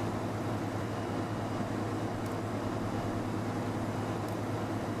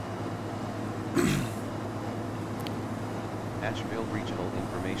 Asheville Regional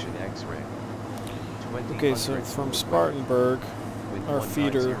Information X-ray. Okay, so from Spartanburg, our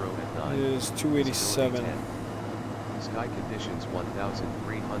feeder is 287. Sky conditions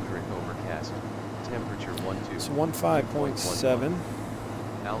 1300 overcast. Temperature 12. It's 15.7.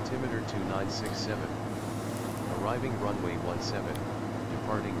 Altimeter 2967. Arriving runway 17.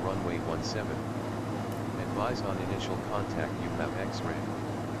 Departing runway 17. Advise on initial contact you have X-ray.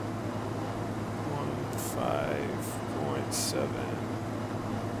 15.7.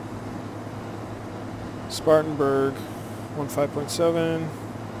 Spartanburg, 15.7.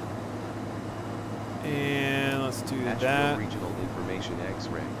 And let's do Asheville that. Regional Information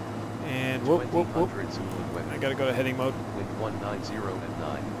X-ray. And whoop, whoop, whoop. 2000 Zulu weather. I gotta go to heading mode. Wind 190 at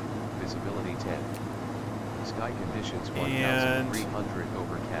 9. Visibility 10. Sky conditions 1300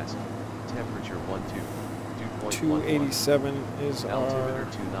 overcast. Temperature 12. Dew point 287 is Altimeter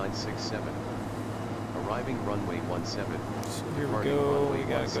our. 2967. Arriving runway 17. So here we Departing go. runway We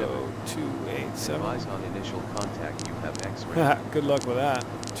gotta 17. go 287. Advise on initial contact you have X-ray. Good luck with that.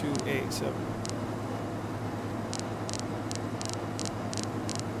 287.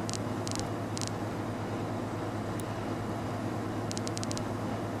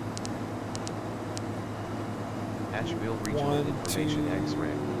 Asheville Regional Information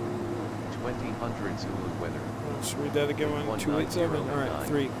X-ray. 2000 Zulu weather. Let's read that again. 287. All right,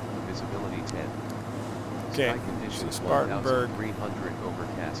 3. Visibility 10. Okay, Sky conditions so Spartanburg. 1300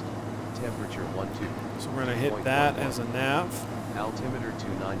 overcast. Temperature 12. So we're gonna hit that as a nav. Altimeter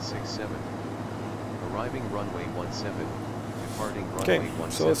 2967. Arriving runway 17. Departing Okay, runway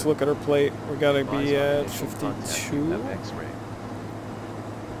 17. so let's look at our plate. We gotta Advise be on at initial contact, 52. you have X-ray.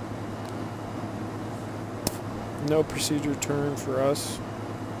 No procedure turn for us.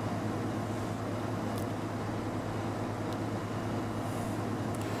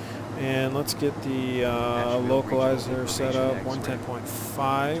 And let's get the Asheville localizer Regional set up, Information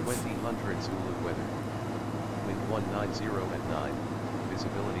 110.5. 2000 Zulu weather. Wind 190 at 9.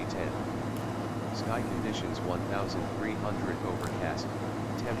 Visibility 10. Sky conditions 1300 overcast.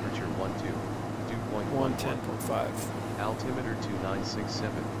 Temperature 12. Dew point 110.5. Altimeter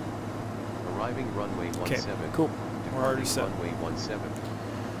 2967. Arriving runway 17. Okay, cool. We're already set. Runway 17.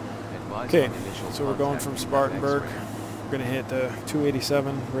 Advise Okay, on initial so we're going contact, from you have Spartanburg. X-ray. We're going to hit the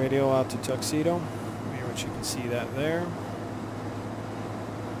 287 radial out to Tuxedo, which you can see that there.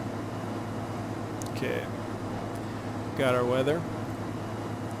 Okay, got our weather.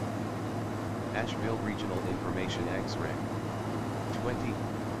 Asheville Regional Information X-ray. 20.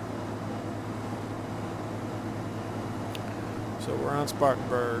 So we're on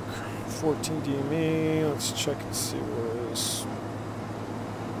Spartanburg. 14 DME. Let's check and see where it is.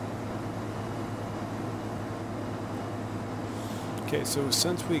 Okay, so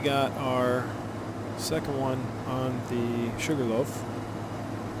since we got our second one on the Sugarloaf,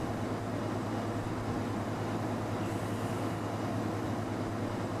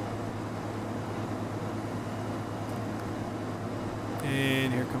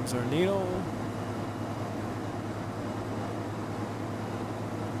 and here comes our needle,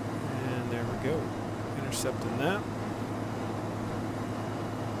 and there we go, intercepting that.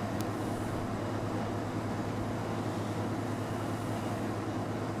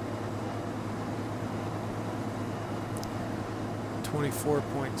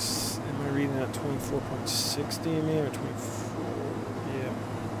 Am I reading that 24.6 DME or 24? Yeah.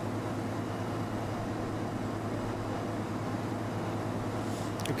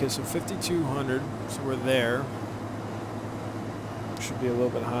 Okay, so 5200, so we're there. Should be a little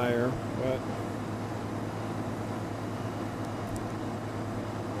bit higher, but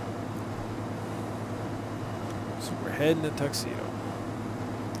so we're heading to Tuxedo.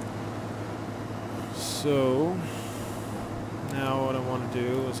 So now what I want to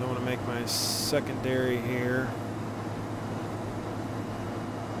do is I want to make my secondary here.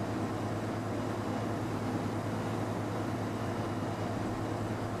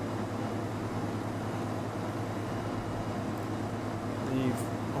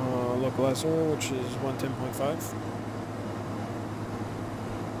 The localizer, which is 110.5.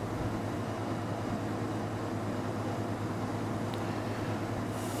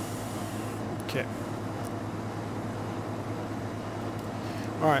 Okay.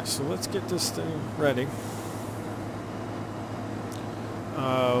 Alright, so let's get this thing ready.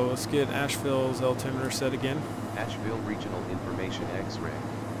 Let's get Asheville's altimeter set again. Asheville Regional Information X-ray.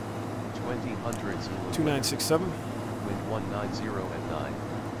 2000 Zulu. 2967. Wind 190 at 9.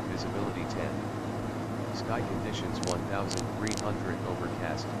 Visibility 10. Sky conditions 1300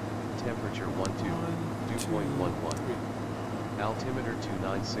 overcast. Temperature 12. Dew point 11. Altimeter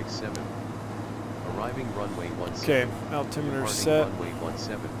 2967. Arriving runway 17. Okay, altimeter Departing set. runway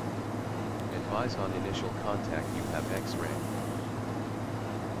 17. Advise on initial contact, you have X-ray.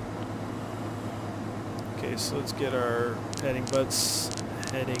 Okay, so let's get our heading bug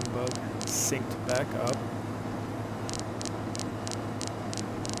synced back up.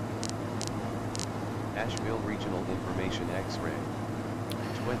 Asheville Regional Information X-ray.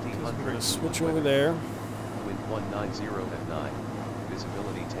 2000. We're going to switch over there. Wind 190 at 9.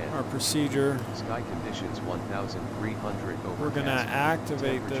 Visibility 10. Our procedure. Sky conditions 1300 overcast. We're going to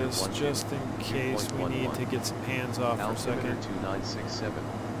activate Temperature this 12. just in case we need to get some hands off for a Altimeter second. 2967.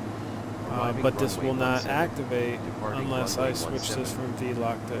 But this will not activate Departing unless I runway switch 17. this from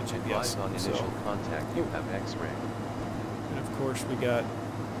V-lock to Advise on GPS. initial contact, you have X-ray. And of course we got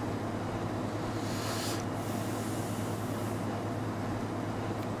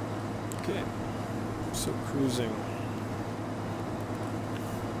okay, so cruising.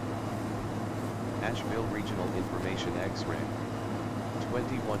 Asheville Regional Information X-ray.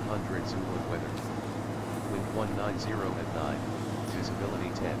 2100 Zulu weather. Wind 190 at 9.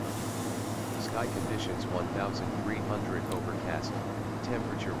 Visibility 10. Sky conditions 1300 overcast.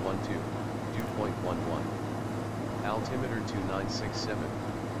 Temperature 12. Dew point 11. Altimeter 2967.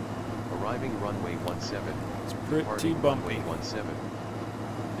 Arriving runway 17. It's pretty Departing bumpy. runway 17.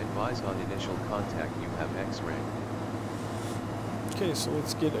 Advise on initial contact, you have X-ray. Okay, so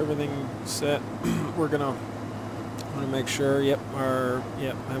let's get everything set. We're gonna want to make sure. Yep, I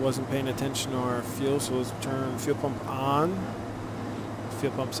wasn't paying attention to our fuel, so let's turn fuel pump on.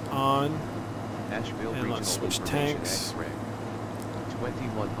 Fuel pump's on. Asheville And Regional let's switch Information tanks. X-ray.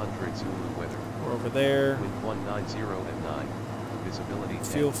 2100 Zulu weather. We're over there. Wind 190 at 9. Visibility 10.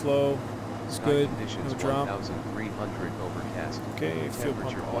 Fuel flow is Sky good. conditions No drop. 1300 overcast. Okay, fuel pump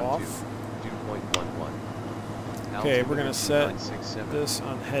Temperature off. 2.11. Okay, we're gonna set 2967. this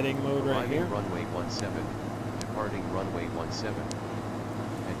on heading mode right Arriving here. runway 17. Departing runway 17.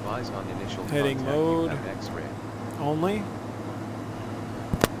 Advise on initial Heading contact. mode. You have X-ray. Only.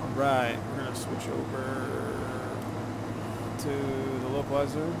 Alright, we're going to switch over to the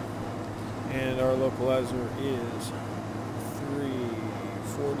localizer. And our localizer is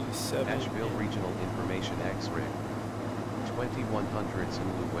 347. Asheville Regional Information X-ray. 2100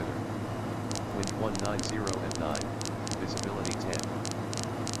 Zulu weather. Wind 190 at 9. Visibility 10.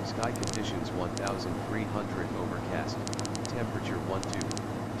 Sky conditions 1300 overcast. Temperature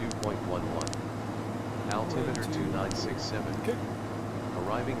 2.11. Altimeter 2967. Okay.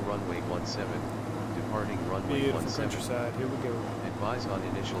 Arriving runway 17. Departing runway Beautiful 17. countryside. Here we go. Advise on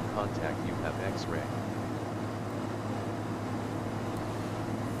initial contact. You have X-ray.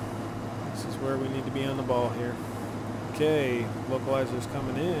 This is where we need to be on the ball here. Okay, localizer's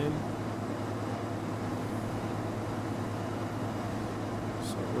coming in.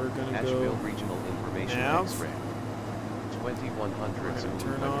 So we're going to Asheville go Regional Information now. X-ray. We're 2100 going Zulu to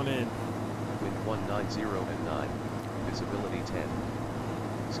turn weather. on in. Wind 190 at 9. Visibility 10.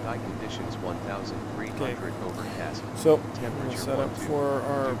 Sky conditions 1300 overcast. So we're going to Temperature set up 12, for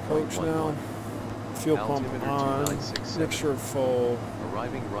our approach now. Fuel pump Altimeter on. 2967. Mixture full.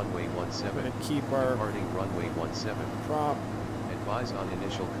 Arriving runway We're 17. going to keep our Departing runway 17. prop. Advise on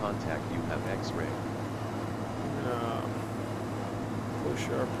initial contact. You have X-ray. We're going to push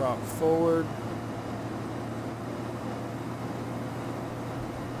our prop forward.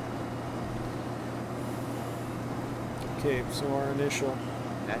 Okay, so our initial.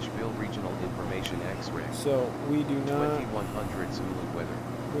 Asheville Regional Information X-ray. So we do not. 2100 Zulu weather.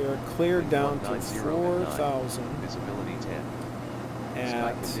 We are cleared Wind down to 190 at 9. 4,000 Visibility 10.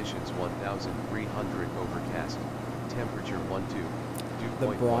 Sky at conditions 1300 overcast. Temperature 2.11. the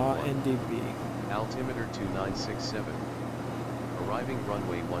bra NDB. Altimeter 2967. Arriving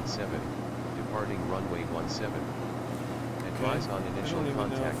runway 17. Departing runway 17. Advise on initial I don't even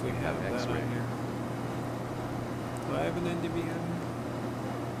know contact. if we We have have that X-ray. on here. Do I have an NDB on here?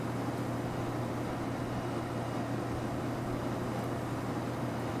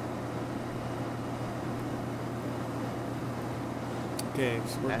 Okay,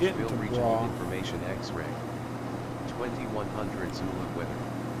 so we're getting Asheville to Regional bra. Information X-ray. 2100 Zulu weather.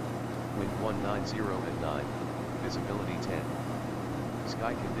 Wind 190 at 9. Visibility 10.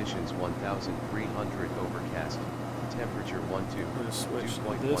 Sky conditions 1300 overcast. Temperature I'm going to switch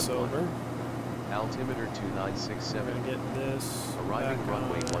 2.11. this over. Altimeter We're 2967. going to get this Arriving back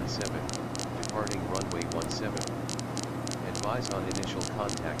runway on. 17. Departing runway 17. Advise on initial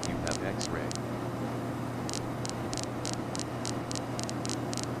contact. You have X-ray.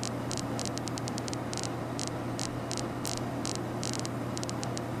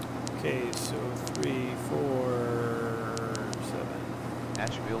 Okay, so 3, 4, 7.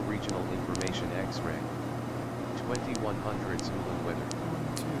 Asheville Regional Information X-ray. 2100 Zulu weather.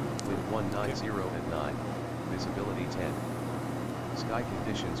 1, 2, Wind 190 at 9. Visibility 10. Sky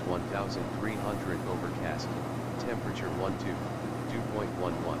conditions 1300 overcast. Temperature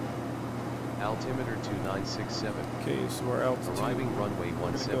 2.11. Altimeter 2967. Okay, so our altitude. Arriving runway We're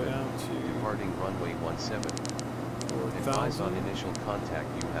going to 17. go down to Departing runway 17. Advise 4,000. on initial contact.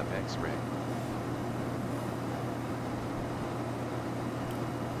 You have X-ray.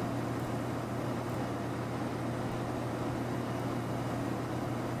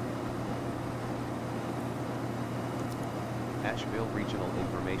 Asheville Regional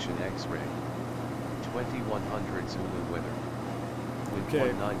Information X-ray. 2100 Zulu weather. Wind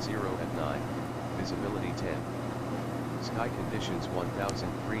Okay. 190 at 9. Visibility 10. Sky conditions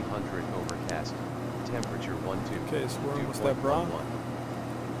 1300 overcast. Temperature 12. Okay, so we're almost at bra.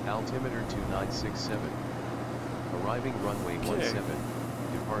 2.11. Altimeter 2967. Arriving runway Okay. 17.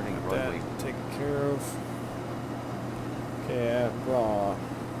 Departing Got runway. that taken care of. Okay, at bra.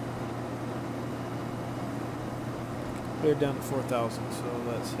 Cleared down to 4,000, so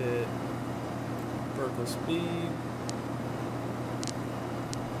let's hit vertical speed.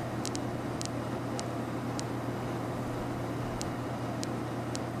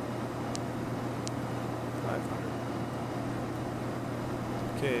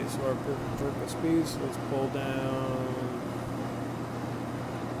 Okay, so our vertical speed, so let's pull down.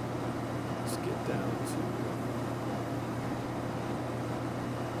 Let's get down to.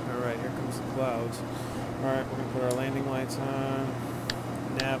 Alright, here comes the clouds. Alright, we're going to put our landing lights on.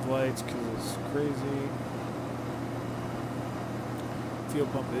 Nav lights, because it's crazy. fuel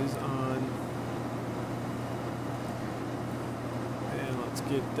pump is on. And let's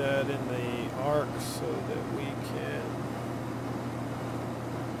get that in the arc so that we can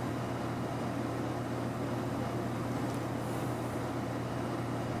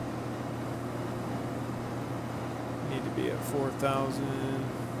need to be at 4,000.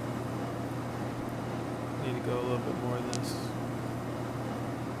 Need to go a little bit more than this.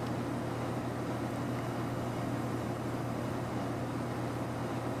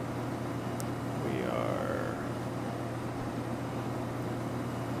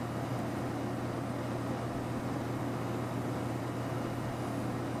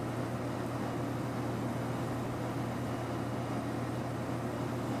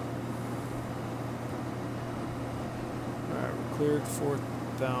 Cleared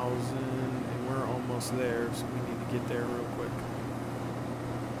 4,000 and we're almost there, so we need to get there real quick.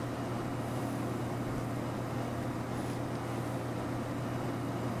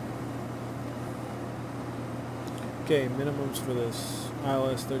 Okay, minimums for this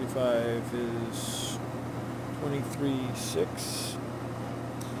ILS 35 is 23.6,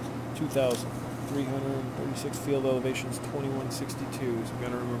 2,336 field elevations 2162, so we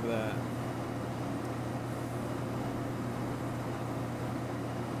gotta remember that.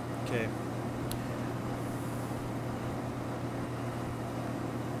 Okay.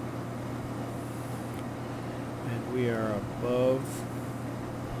 And we are above.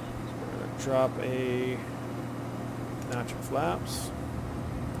 So we're going to drop a notch of flaps.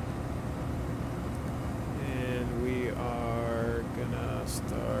 And we are going to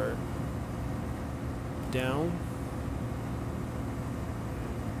start down.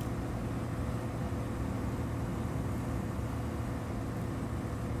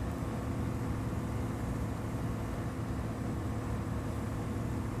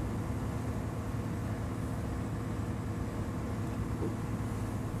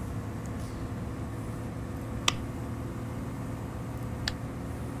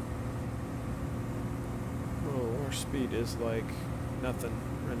 Speed is like nothing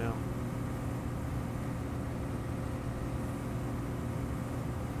right now.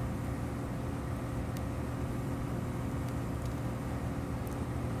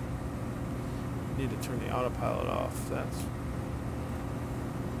 Need to turn the autopilot off. That's...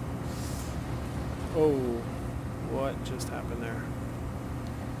 Oh, what just happened there?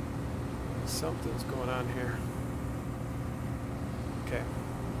 Something's going on here. Okay.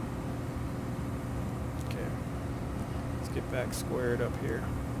 Get back squared up here.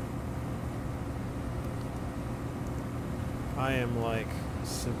 I am like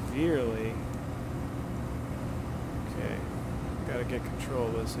severely... Okay, gotta get control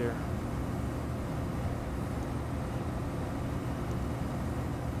of this here.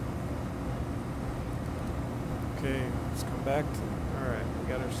 Okay, let's come back to... Alright, we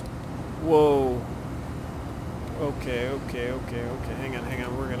got our... Whoa! Okay, hang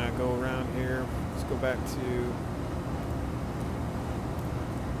on, we're gonna go around here. Let's go back to...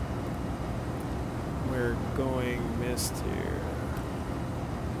 We're going missed here.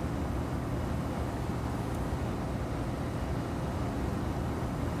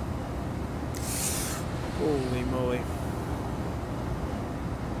 Holy moly.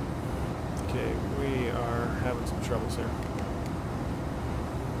 Okay, we are having some troubles here.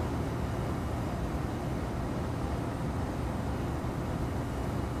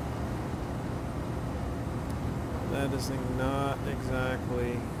 That is not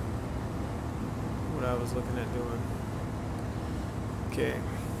exactly what I was looking at doing. Okay.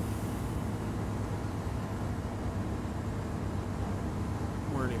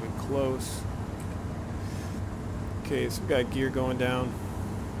 Weren't even close. Okay, so we got gear going down.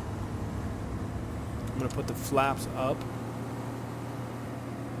 I'm gonna put the flaps up.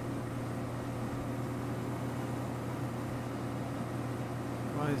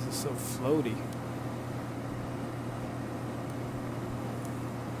 Why is this so floaty?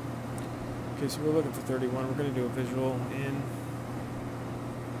 Okay, so we're looking for 31. We're going to do a visual in.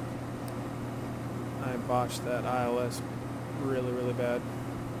 I botched that ILS really bad.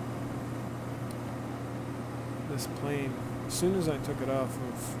 This plane, as soon as I took it off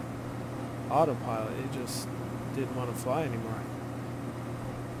of autopilot, it just didn't want to fly anymore.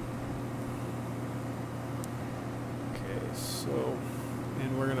 Okay, so,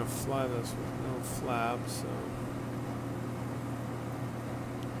 and we're going to fly this with no flaps, so.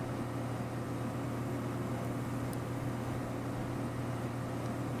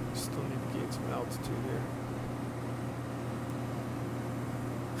 Still need to gain some altitude here.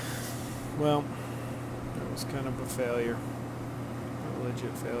 Well, that was kind of a failure. A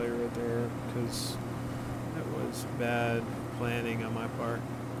legit failure right there, because that was bad planning on my part.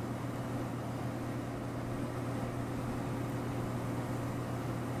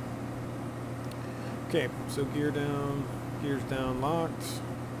 Okay, so gears down locked.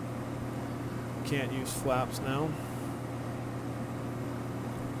 Can't use flaps now.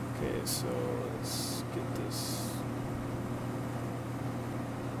 Okay, so let's get this.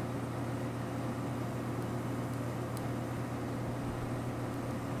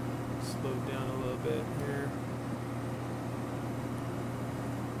 Slow down a little bit here.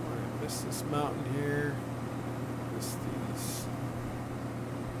 Alright, miss this mountain here. Miss these.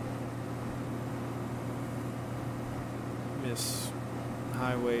 Miss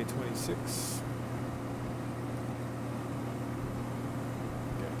Highway 26.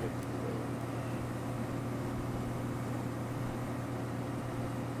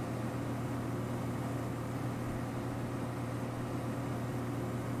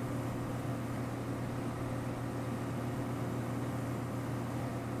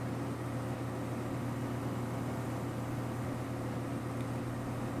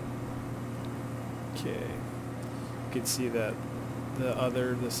 Okay, you can see that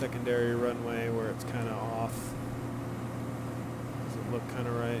the secondary runway where it's kind of off. Doesn't look kind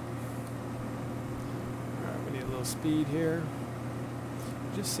of right. Alright, we need a little speed here.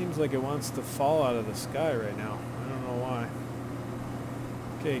 It just seems like it wants to fall out of the sky right now. I don't know why.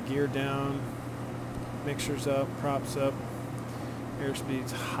 Okay, gear down, mixtures up, props up,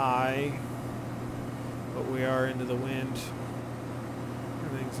 airspeed's high, but we are into the wind.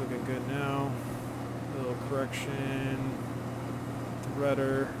 Everything's looking good now. A little correction, the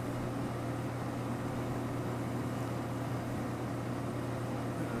rudder.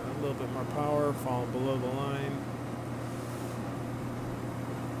 A little bit more power, falling below the line.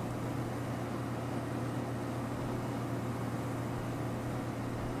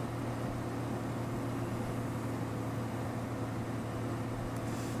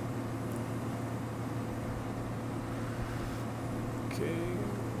 Okay,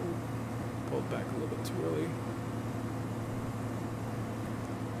 pulled back a little bit too early.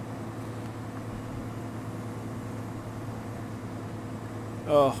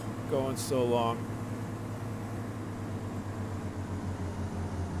 Oh, going so long.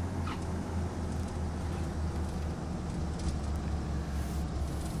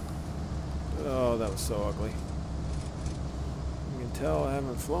 Oh, that was so ugly. You can tell I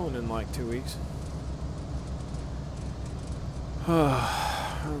haven't flown in like 2 weeks.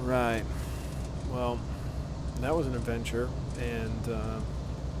 Alright. Well, that was an adventure, and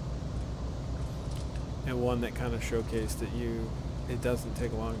one that kind of showcased that it doesn't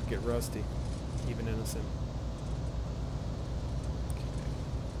take long to get rusty, even in a sim.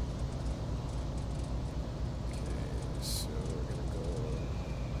 Okay, so we're gonna go.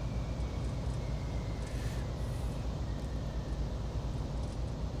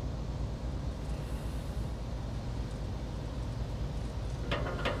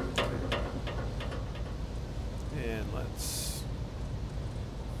 And let's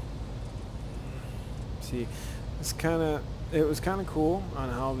see. It was kind of cool on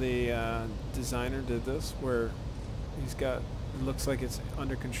how the designer did this, where it looks like it's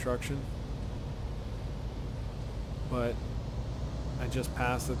under construction, but I just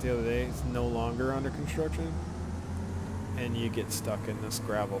passed it the other day. It's no longer under construction, and you get stuck in this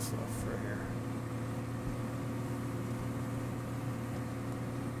gravel stuff right here.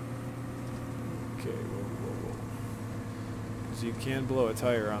 Okay, whoa. Because you can blow a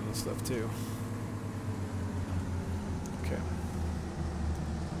tire on this stuff too. Okay.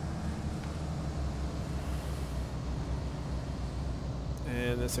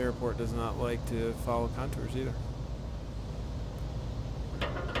 And this airport does not like to follow contours either.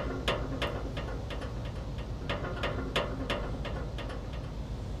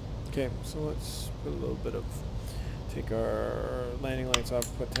 Okay, so let's put a little bit of, take our landing lights off,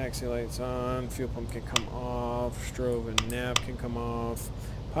 put taxi lights on, fuel pump can come off, strobe and nav can come off,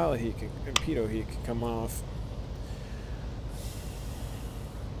 pilot heat and pitot heat can come off.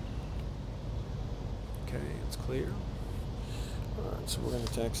 Okay, it's clear. Alright, so we're going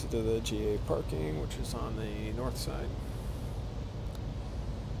to taxi to the GA parking, which is on the north side.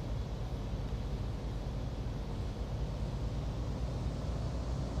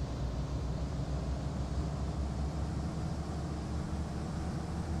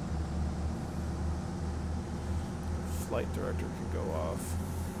 Flight director can go off.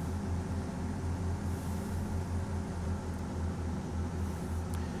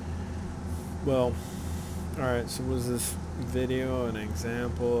 Well, alright, so was this video an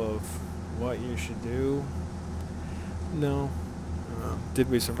example of what you should do? No. Did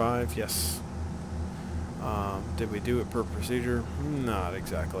we survive? Yes. Did we do it per procedure? Not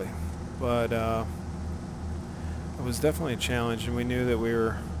exactly, but it was definitely a challenge, and we knew that we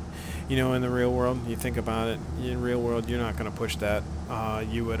were, you know, in the real world, you think about it, in real world, you're not going to push that.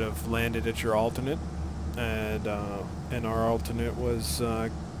 You would have landed at your alternate, and our alternate was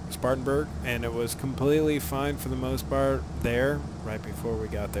Spartanburg, and it was completely fine for the most part there, right before we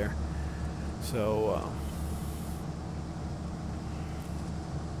got there. So,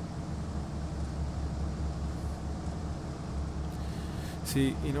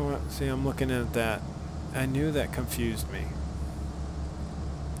 see, you know what? See, I'm looking at that. I knew that confused me.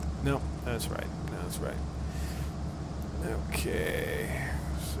 No, that's right. That's right. Okay.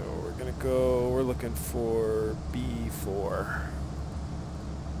 So we're going to go, we're looking for B4.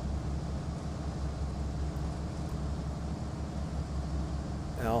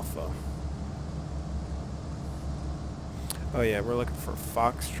 Alpha. Oh yeah, we're looking for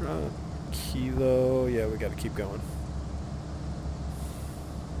Foxtrot, Kilo. Yeah, we got to keep going.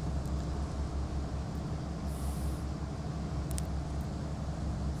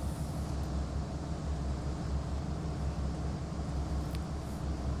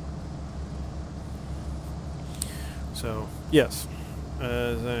 So, yes,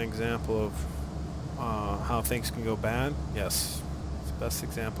 as an example of how things can go bad, yes, it's the best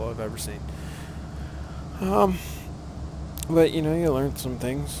example I've ever seen. But, you know, you learn some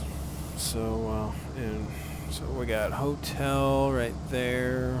things. So, and so we got hotel right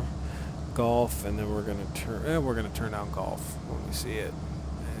there, golf, and then we're going to turn down golf when we see it.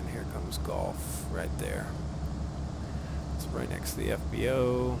 And here comes golf right there. It's right next to the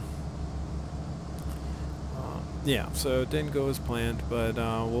FBO. Yeah, so it didn't go as planned, but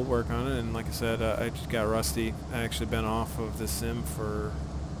we'll work on it. And like I said, I just got rusty. I actually been off of the sim for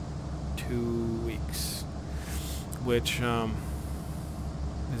 2 weeks, which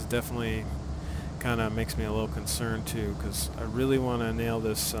is definitely kind of makes me a little concerned too, because I really want to nail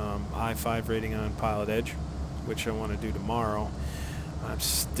this I-5 rating on Pilot Edge, which I want to do tomorrow. I'm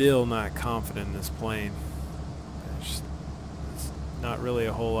still not confident in this plane. It's not really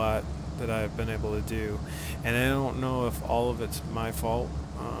a whole lot that I've been able to do, and I don't know if all of it's my fault.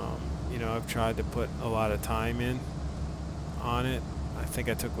 You know, I've tried to put a lot of time in on it. I think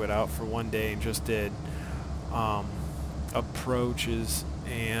I took it out for one day and just did approaches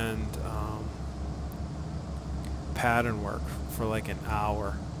and pattern work for like an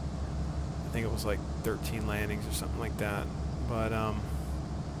hour. I think it was like 13 landings or something like that, but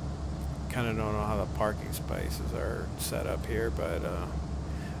kind of don't know how the parking spaces are set up here, but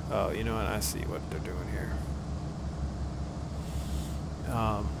oh, you know what? I see what they're doing here.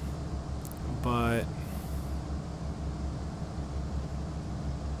 But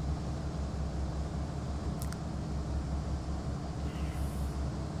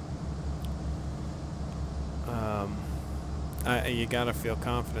you gotta feel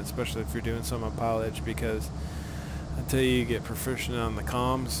confident, especially if you're doing something on Pilot Edge, because until you get proficient on the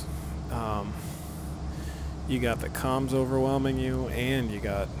comms, you got the comms overwhelming you, and you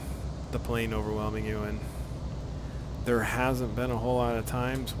got the plane overwhelming you, and there hasn't been a whole lot of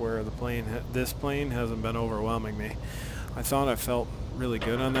times where the plane, this plane hasn't been overwhelming me. I thought I felt really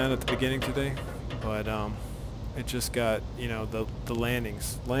good on that at the beginning today, but it just got, you know, the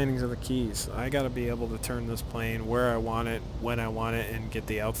landings are the keys. I got to be able to turn this plane where I want it, when I want it, and get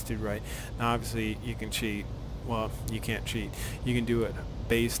the altitude right. Now obviously you can cheat. Well, you can't cheat. You can do it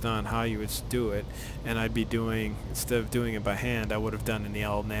based on how you would do it, and I'd be doing, instead of doing it by hand, I would have done an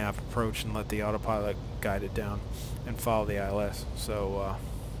LNAV approach and let the autopilot guide it down and follow the ILS. So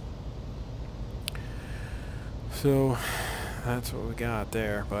so that's what we got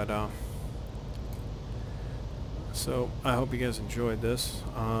there. But so I hope you guys enjoyed this.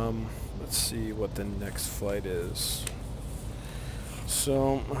 Let's see what the next flight is.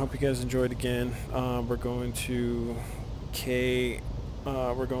 So I hope you guys enjoyed again. We're going to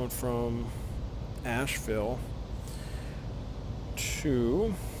we're going from Asheville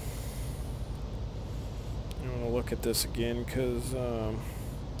to, I'm going to look at this again because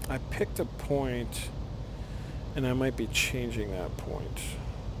I picked a point and I might be changing that point.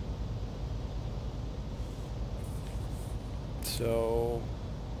 So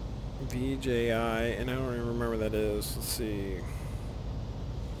VJI, and I don't even remember what that is. Let's see.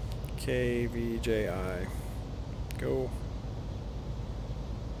 KVJI. Go.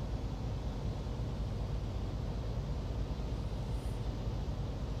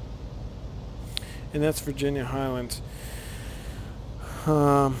 And that's Virginia Highlands.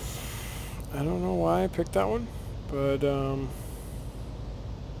 I don't know why I picked that one, but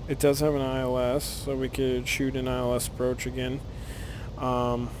it does have an ILS, so we could shoot an ILS approach again.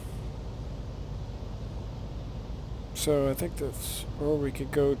 So I think that's, or we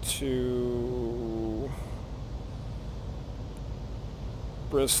could go to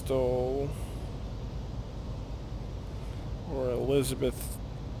Bristol or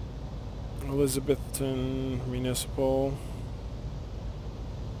Elizabethton Municipal.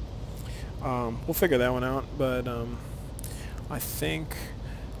 We'll figure that one out, but I think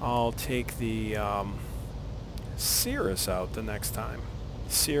I'll take the Cirrus out the next time.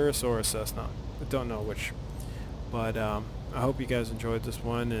 Cirrus or a Cessna. I don't know which. But I hope you guys enjoyed this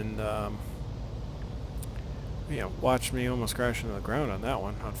one, and watch me almost crash into the ground on that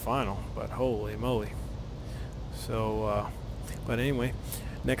one on final, but holy moly. So, but anyway,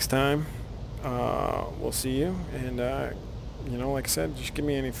 next time we'll see you, and like I said, just give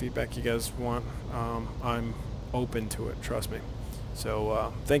me any feedback you guys want. I'm open to it, trust me.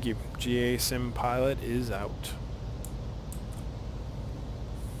 So thank you. GA Sim Pilot is out.